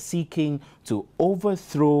hand, they are seeking to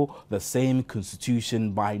overthrow the same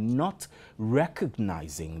Constitution by not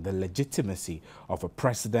recognizing the legitimacy of a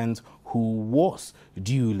president who was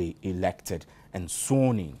duly elected and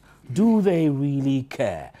sworn in. Do they really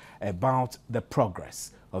care about the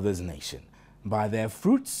progress of this nation? By their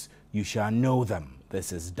fruits, you shall know them.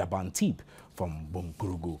 This is Dabantib from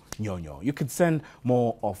Bumkurugu, Nyonyo. You could send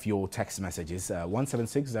more of your text messages,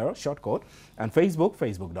 1760, short code, and Facebook,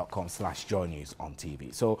 facebook.com/joynews on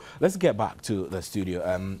TV. So let's get back to the studio.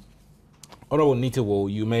 Honorable Nitiwo,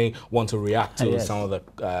 you may want to react to some of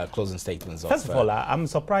the closing statements. First of all, I'm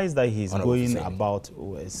surprised that he's going about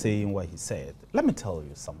saying what he said. Let me tell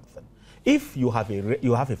you something. If you have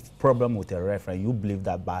a problem with a referee, you believe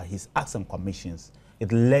that by his acts and commissions,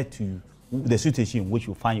 it led to the situation in which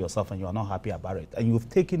you find yourself and you are not happy about it, and you've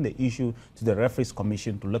taken the issue to the referees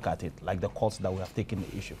commission to look at it, like the courts that we have taken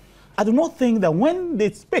the issue. I do not think that when they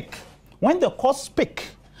speak, when the courts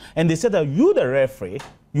speak, and they say that you, the referee,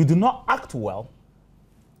 you do not act well,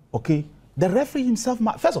 okay, the referee himself,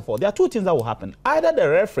 first of all, there are two things that will happen. Either the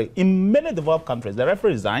referee, in many developed countries, the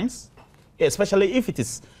referee resigns, especially if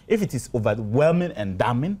it is overwhelming and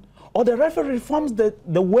damning, or the referee reforms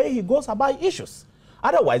the way he goes about issues.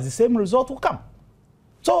 Otherwise, the same result will come.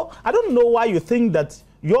 So I don't know why you think that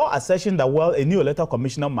your assertion that, well, a new electoral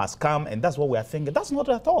commissioner must come and that's what we are thinking, that's not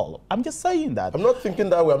at all. I'm just saying that. I'm not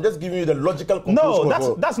thinking that way. I'm just giving you the logical conclusion.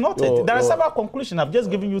 No, that's not it. There are several conclusions. I've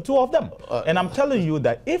just given you two of them. And I'm telling you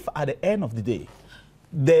that if at the end of the day,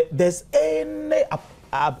 there's any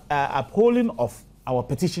upholding of our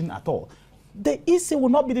petition at all, the EC will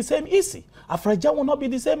not be the same EC. Afarajan will not be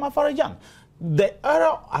the same Afarajan. The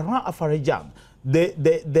era around Afarajan,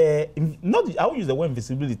 I won't use the word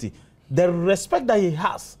invisibility, the respect that he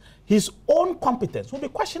has, his own competence will be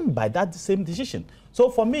questioned by that same decision. So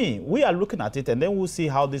for me, we are looking at it and then we'll see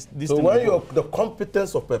how this so thing when the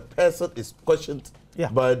competence of a person is questioned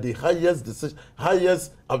by the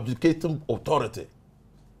highest abdicating authority,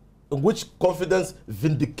 in which confidence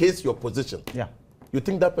vindicates your position, you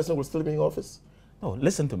think that person will still be in office? No,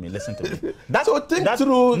 listen to me. Listen to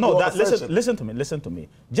me.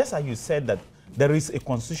 Just as you said that there is a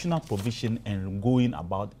constitutional provision in going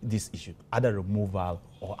about this issue, either removal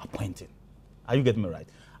or appointing. Are you getting me right?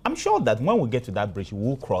 I'm sure that when we get to that bridge, we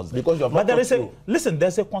will cross that. Because you have not there is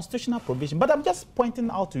there's a constitutional provision. But I'm just pointing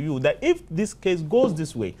out to you that if this case goes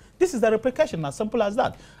this way, this is the repercussion, as simple as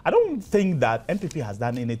that. I don't think that NPP has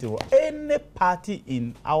done anything wrong. Any party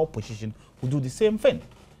in our position will do the same thing.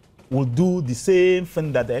 Will do the same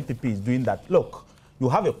thing that the NPP is doing. That, look, you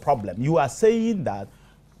have a problem. You are saying that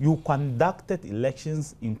you conducted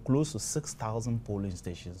elections in close to 6,000 polling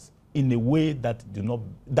stations in a way that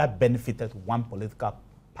that benefited one political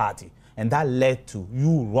party, and that led to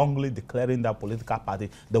you wrongly declaring that political party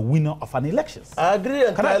the winner of an election. I agree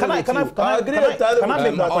entirely. I agree entirely. Can I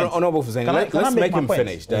make my point? Honorable Fuseni, let's make him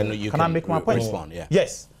finish. Then you can make my point? Respond. Yeah.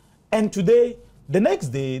 Yes. And today, the next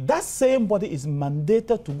day, that same body is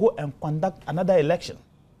mandated to go and conduct another election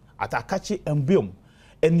at Akachi and Biom.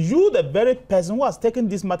 And you, the very person who has taken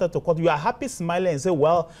this matter to court, you are happy, smiling, and say,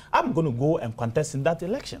 well, I'm going to go and contest in that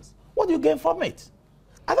election. What do you gain from it?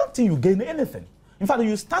 I don't think you gain anything. In fact,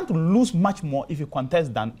 you stand to lose much more if you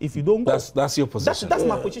contest than if you don't go. That's your position. That's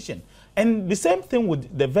my position. And the same thing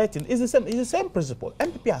with the vetting is the same principle.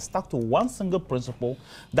 MPP has stuck to one single principle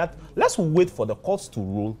that let's wait for the courts to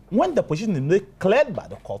rule. When the position is cleared by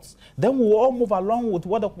the courts, then we'll all move along with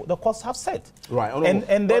what the courts have said. Right.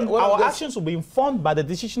 And then our actions will be informed by the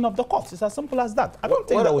decision of the courts. It's as simple as that. I don't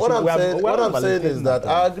think that we should. What I'm saying is that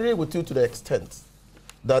I agree with you to the extent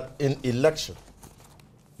that in election,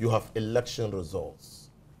 you have election results.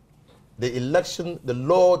 The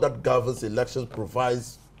law that governs elections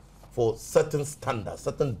provides for certain standards,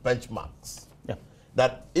 certain benchmarks. Yeah.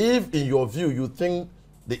 That if, in your view, you think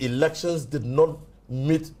the elections did not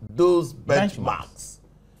meet those benchmarks,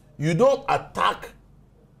 you don't attack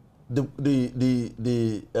the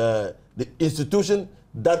institution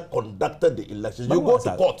that conducted the elections. You go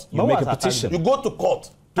to court. You make a petition. You go to court.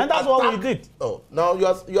 And that's what we did. Oh, now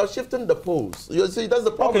you are shifting the polls. You see, that's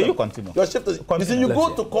the problem. Okay, you continue. You are shifting. You see, you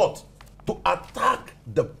go to court to attack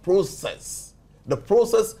the process that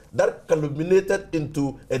culminated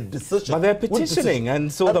into a decision. But they're petitioning, and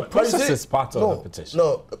so the process is part of the petition.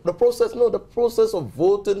 The process of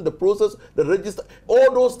voting, the process, the register,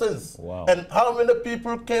 all those things. Wow. And how many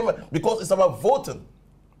people came, because it's about voting.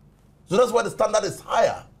 So that's why the standard is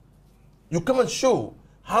higher. You come and show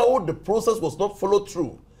how the process was not followed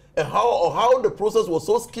through, and how the process was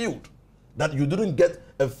so skewed that you didn't get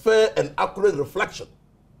a fair and accurate reflection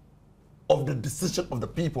of the decision of the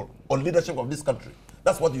people or leadership of this country.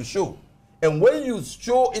 That's what you show. And when you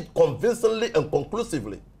show it convincingly and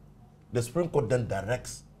conclusively, the Supreme Court then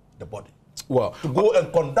directs the body to go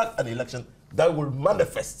and conduct an election that will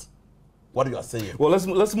manifest what you are saying. Well,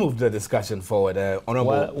 let's move the discussion forward.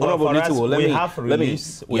 Honorable Nitiwo, we have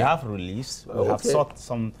reliefs. We have sought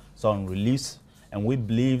some reliefs, and we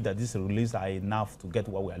believe that these reliefs are enough to get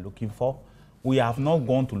what we are looking for. We have not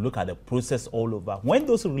gone to look at the process all over. When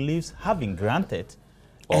those reliefs have been granted,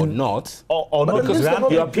 or not, or not granted,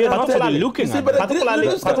 you appear not to be looking at the fact that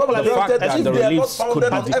the reliefs could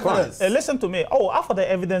be declined. Listen to me. After the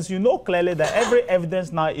evidence, you know clearly that every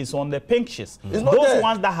evidence now is on the pink sheets. Those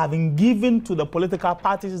ones that have been given to the political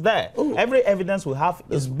parties there. Every evidence we have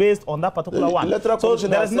is based on that particular one. So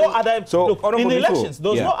there is no other. In elections,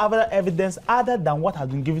 there's no other evidence other than what has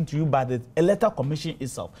been given to you by the Electoral Commission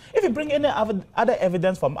itself. If you bring any other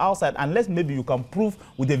evidence from outside, unless maybe you can prove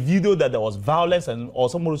with a video that there was violence or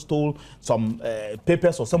some somebody stole some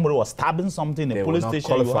papers or somebody was stabbing something in a police station.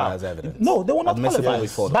 They will not qualify as evidence. No, they will not qualify.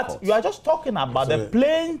 Before the but courts. you are just talking about the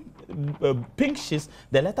plain pink sheets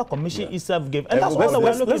the letter commission itself gave. And that's let's, what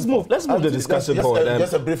we're looking let's move. for. Let's move the discussion forward.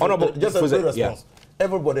 Just a brief response. Yeah.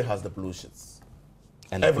 Everybody has the blue sheets.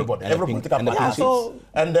 And Everybody, every political and the party. pink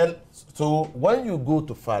And then, so when you go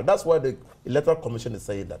to file, that's why the Electoral Commission is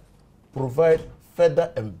saying that provide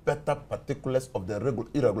further and better particulars of the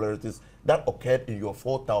irregularities that occurred in your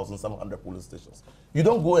 4,700 polling stations. You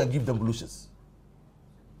don't go and give them blue sheets.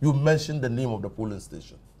 You mention the name of the polling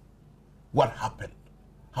station, what happened,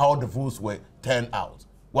 how the votes were turned out,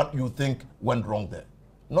 what you think went wrong there.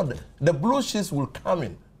 Not the blue sheets will come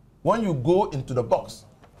in when you go into the box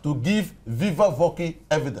to give viva voce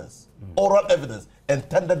evidence, oral evidence, and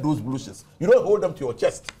tender those blue sheets. You don't hold them to your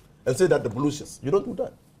chest and say that the blue sheets. You don't do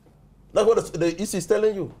that. That's what the EC is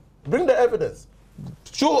telling you. Bring the evidence.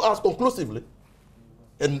 Show us conclusively,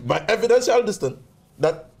 and by evidential distance,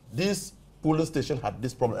 that this polling station had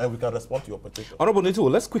this problem, and we can respond to your petition. Honorable Nito,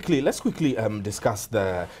 let's quickly discuss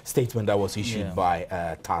the statement that was issued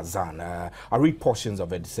by Tarzan. I read portions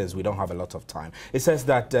of it since we don't have a lot of time. It says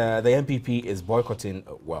that the MPP is boycotting,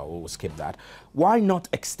 well, we'll skip that. Why not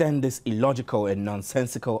extend this illogical and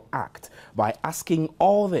nonsensical act by asking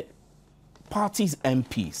all the party's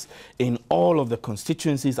MPs in all of the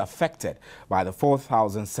constituencies affected by the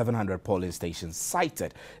 4,700 polling stations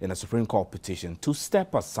cited in a Supreme Court petition to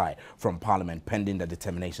step aside from Parliament pending the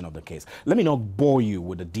determination of the case? Let me not bore you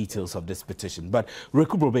with the details of this petition, but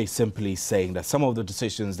Reku Brobe is simply saying that some of the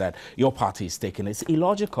decisions that your party is taking is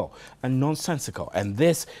illogical and nonsensical, and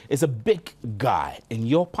this is a big guy in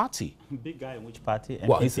your party. Big guy in which party?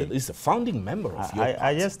 Well, he's a founding member of your party.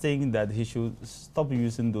 I just think that he should stop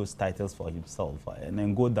using those titles for himself and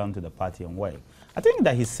then go down to the party and work. I think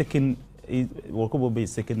that he's seeking, Wokobobe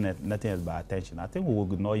is seeking nothing else but attention. I think we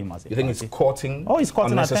will ignore him as a You think party. he's courting? Oh, he's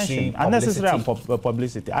courting attention, unnecessary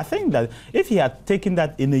publicity. I think that if he had taken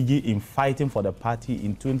that energy in fighting for the party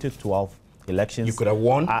in 2012 elections, you could have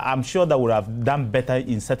won. I'm sure that would have done better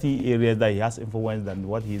in certain areas that he has influence than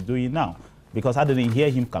what he's doing now. Because I didn't hear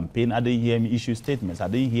him campaign, I didn't hear him issue statements, I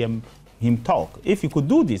didn't hear him talk. If he could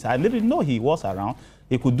do this, I didn't know he was around.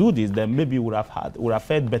 He could do this, then maybe would have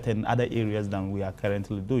fared better in other areas than we are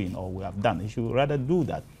currently doing or we have done. He should rather do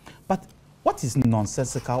that. But what is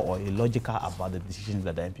nonsensical or illogical about the decisions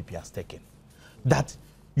that the MPP has taken? That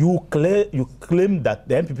you claim that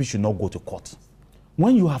the MPP should not go to court.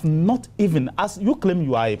 When you have not even, as you claim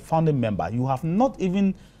you are a founding member, you have not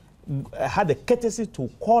even had the courtesy to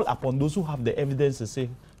call upon those who have the evidence to say,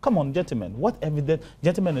 come on, gentlemen, what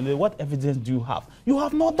evidence do you have? You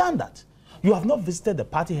have not done that. You have not visited the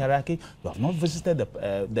party hierarchy. You have not visited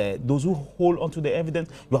those who hold onto the evidence.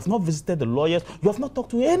 You have not visited the lawyers. You have not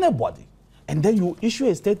talked to anybody. And then you issue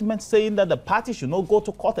a statement saying that the party should not go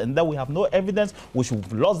to court and that we have no evidence. We should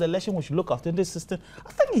have lost the election. We should look after this system.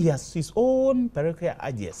 I think he has his own peripheral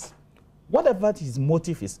ideas. Whatever his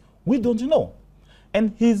motive is, we don't know.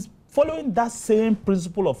 And he's following that same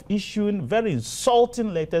principle of issuing very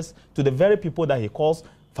insulting letters to the very people that he calls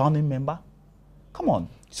founding member. Come on.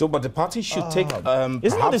 So, but the party should take it's not the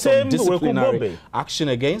perhaps same some disciplinary action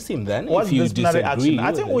against him then, What's if you disciplinary disagree. action?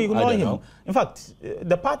 I think we ignore him. Know. In fact,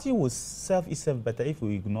 the party will serve itself better if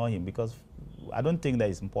we ignore him, because I don't think that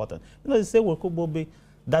is important. You know, they say Wokobobe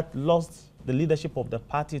that lost the leadership of the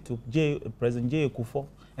party to President J. Akufo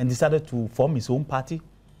and decided to form his own party.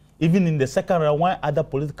 Even in the second round, when other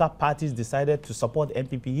political parties decided to support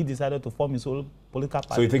MPP, he decided to form his own political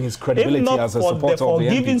party. So you think his credibility as a supporter of the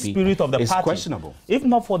MPP is questionable? If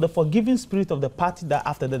not for the forgiving spirit of the party, that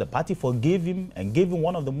after that the party forgave him and gave him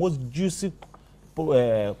one of the most juicy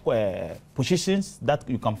positions that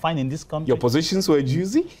you can find in this country. Your positions were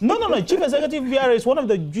juicy? No. Chief Executive VR is one of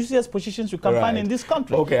the juiciest positions you can find in this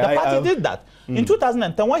country. Okay, the party did that. In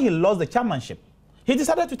 2010, when he lost the chairmanship, he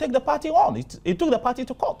decided to take the party on. He took the party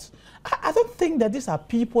to court. I don't think that these are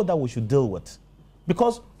people that we should deal with.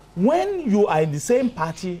 Because when you are in the same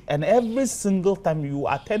party and every single time you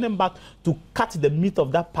are turning back to cut the meat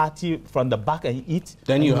of that party from the back and eat,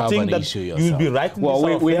 then you have an that issue yourself. You'll be right.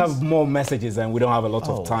 Well, we have more messages and we don't have a lot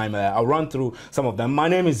of time. I'll run through some of them. My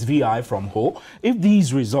name is VI from Ho. If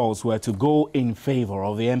these results were to go in favor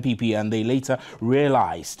of the MPP and they later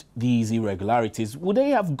realized these irregularities, would they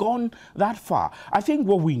have gone that far? I think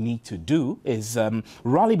what we need to do is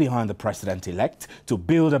rally behind the president-elect to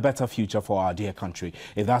build a better future for our dear country.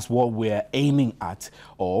 If that's what we're aiming at,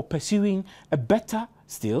 or pursuing a better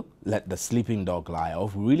Still, let the sleeping dog lie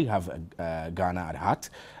off. We really have Ghana at heart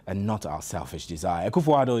and not our selfish desire.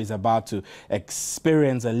 Akufo-Addo is about to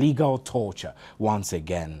experience a legal torture once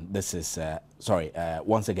again. This is,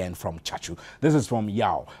 once again from Chachu. This is from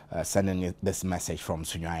Yao, sending this message from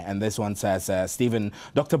Sunyai. And this one says, Stephen,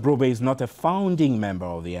 Dr. Brobe is not a founding member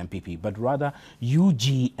of the MPP, but rather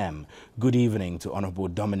UGM. Good evening to Honorable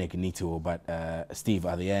Dominic Nituo. But Steve,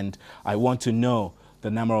 at the end, I want to know the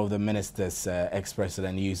number of the ministers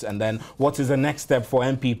ex-president used, and then what is the next step for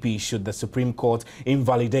MPP should the Supreme Court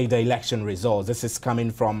invalidate the election results? This is coming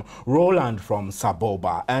from Roland from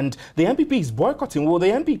Saboba. And the MPP is boycotting. Will the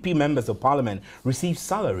MPP members of parliament receive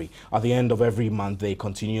salary at the end of every month? They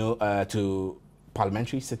continue to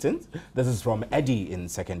parliamentary sit-ins. This is from Eddie in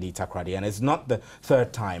Sekondi Takrady, and it's not the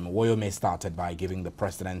third time Woyome started by giving the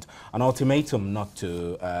president an ultimatum not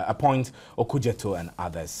to appoint Okujeto and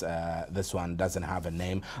others. This one doesn't have a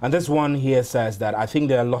name. And this one here says that I think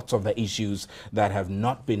there are lots of the issues that have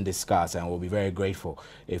not been discussed, and we'll be very grateful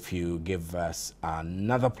if you give us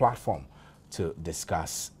another platform to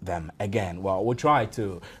discuss them again. Well, we'll try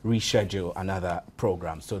to reschedule another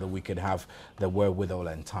program so that we could have the wherewithal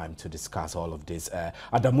and time to discuss all of this.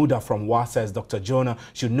 Adamuda from WA says Dr. Jonah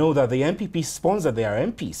should know that the MPP sponsor their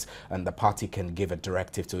MPs and the party can give a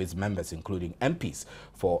directive to its members, including MPs,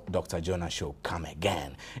 for Dr. Jonah should come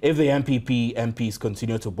again. If the MPs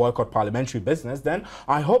continue to boycott parliamentary business, then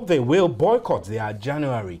I hope they will boycott their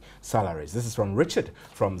January salaries. This is from Richard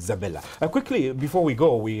from Zabella. Quickly, before we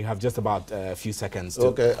go, we have just about a few seconds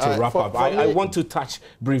to wrap up. I want to touch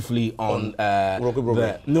briefly on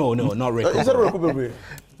no, not Reku. Is that Reku?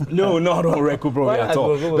 No, not on Reku Brobe at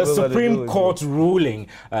all. The Supreme Court ruling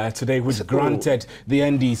today, which granted the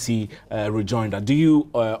NDC rejoinder. Do you,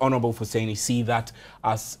 Honorable Hussaini, see that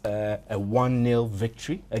as a 1-0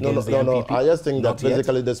 victory against the MPP? No. I just think that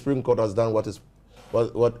basically the Supreme Court has done what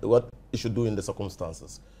it should do in the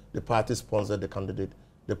circumstances. The party sponsored the candidate.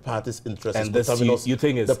 The party's interest is contaminous. You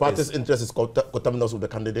think the party's interest is contaminous with the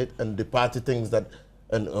candidate, and the party thinks that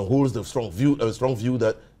and holds the strong view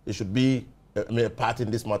that it should be a party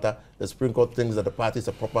in this matter. The Supreme Court thinks that the party is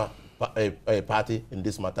a proper party in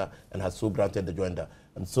this matter and has so granted the joinder.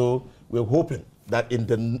 And so we're hoping that in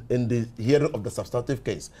the hearing of the substantive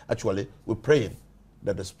case, actually, we're praying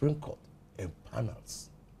that the Supreme Court empanels.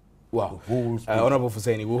 Wow. Honorable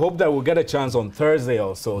Hussaini, we hope that we'll get a chance on Thursday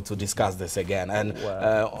or so to discuss this again. And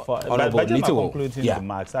Honorable concluding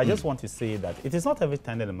remarks, I just want to say that it is not every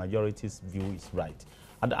time that the majority's view is right.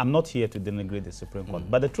 And I'm not here to denigrate the Supreme Court,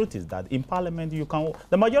 but the truth is that in Parliament,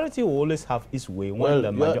 the majority will always have its way. When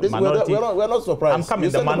the minority, we're not surprised. I'm coming.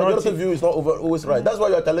 The minority view is not always right. That's why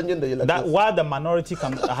you're challenging the election. While the minority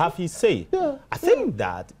can have his say, I think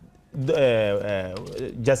that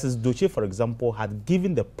Justice Doche, for example, had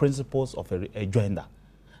given the principles of a joinder.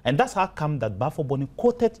 And that's how come that Bafo Boni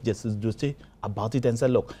quoted Justice Doche about it and said,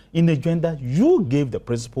 look, in the joinder, you gave the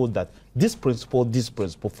principle that this principle,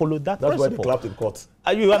 follow that principle. That's why they clapped in court.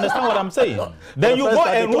 You understand what I'm saying? Then you go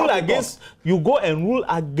and rule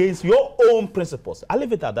against your own principles. I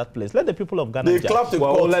leave it at that place. Let the people of Ghana judge. They clapped in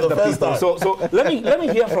court let the first people. time. So let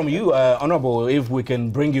me hear from you, Honorable, if we can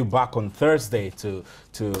bring you back on Thursday to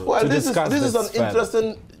discuss this is an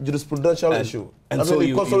interesting jurisprudential issue. And so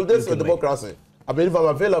it consolidates the democracy. I mean, if I'm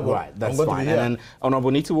available, right, that's fine. And then Honorable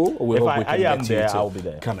Nituo, we hope we can get you to I'll be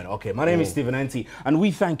there. Come in. Okay, my name is Stephen Enti, and we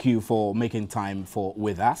thank you for making time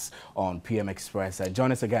with us on PM Express.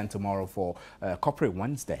 Join us again tomorrow for Corporate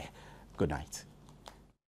Wednesday. Good night.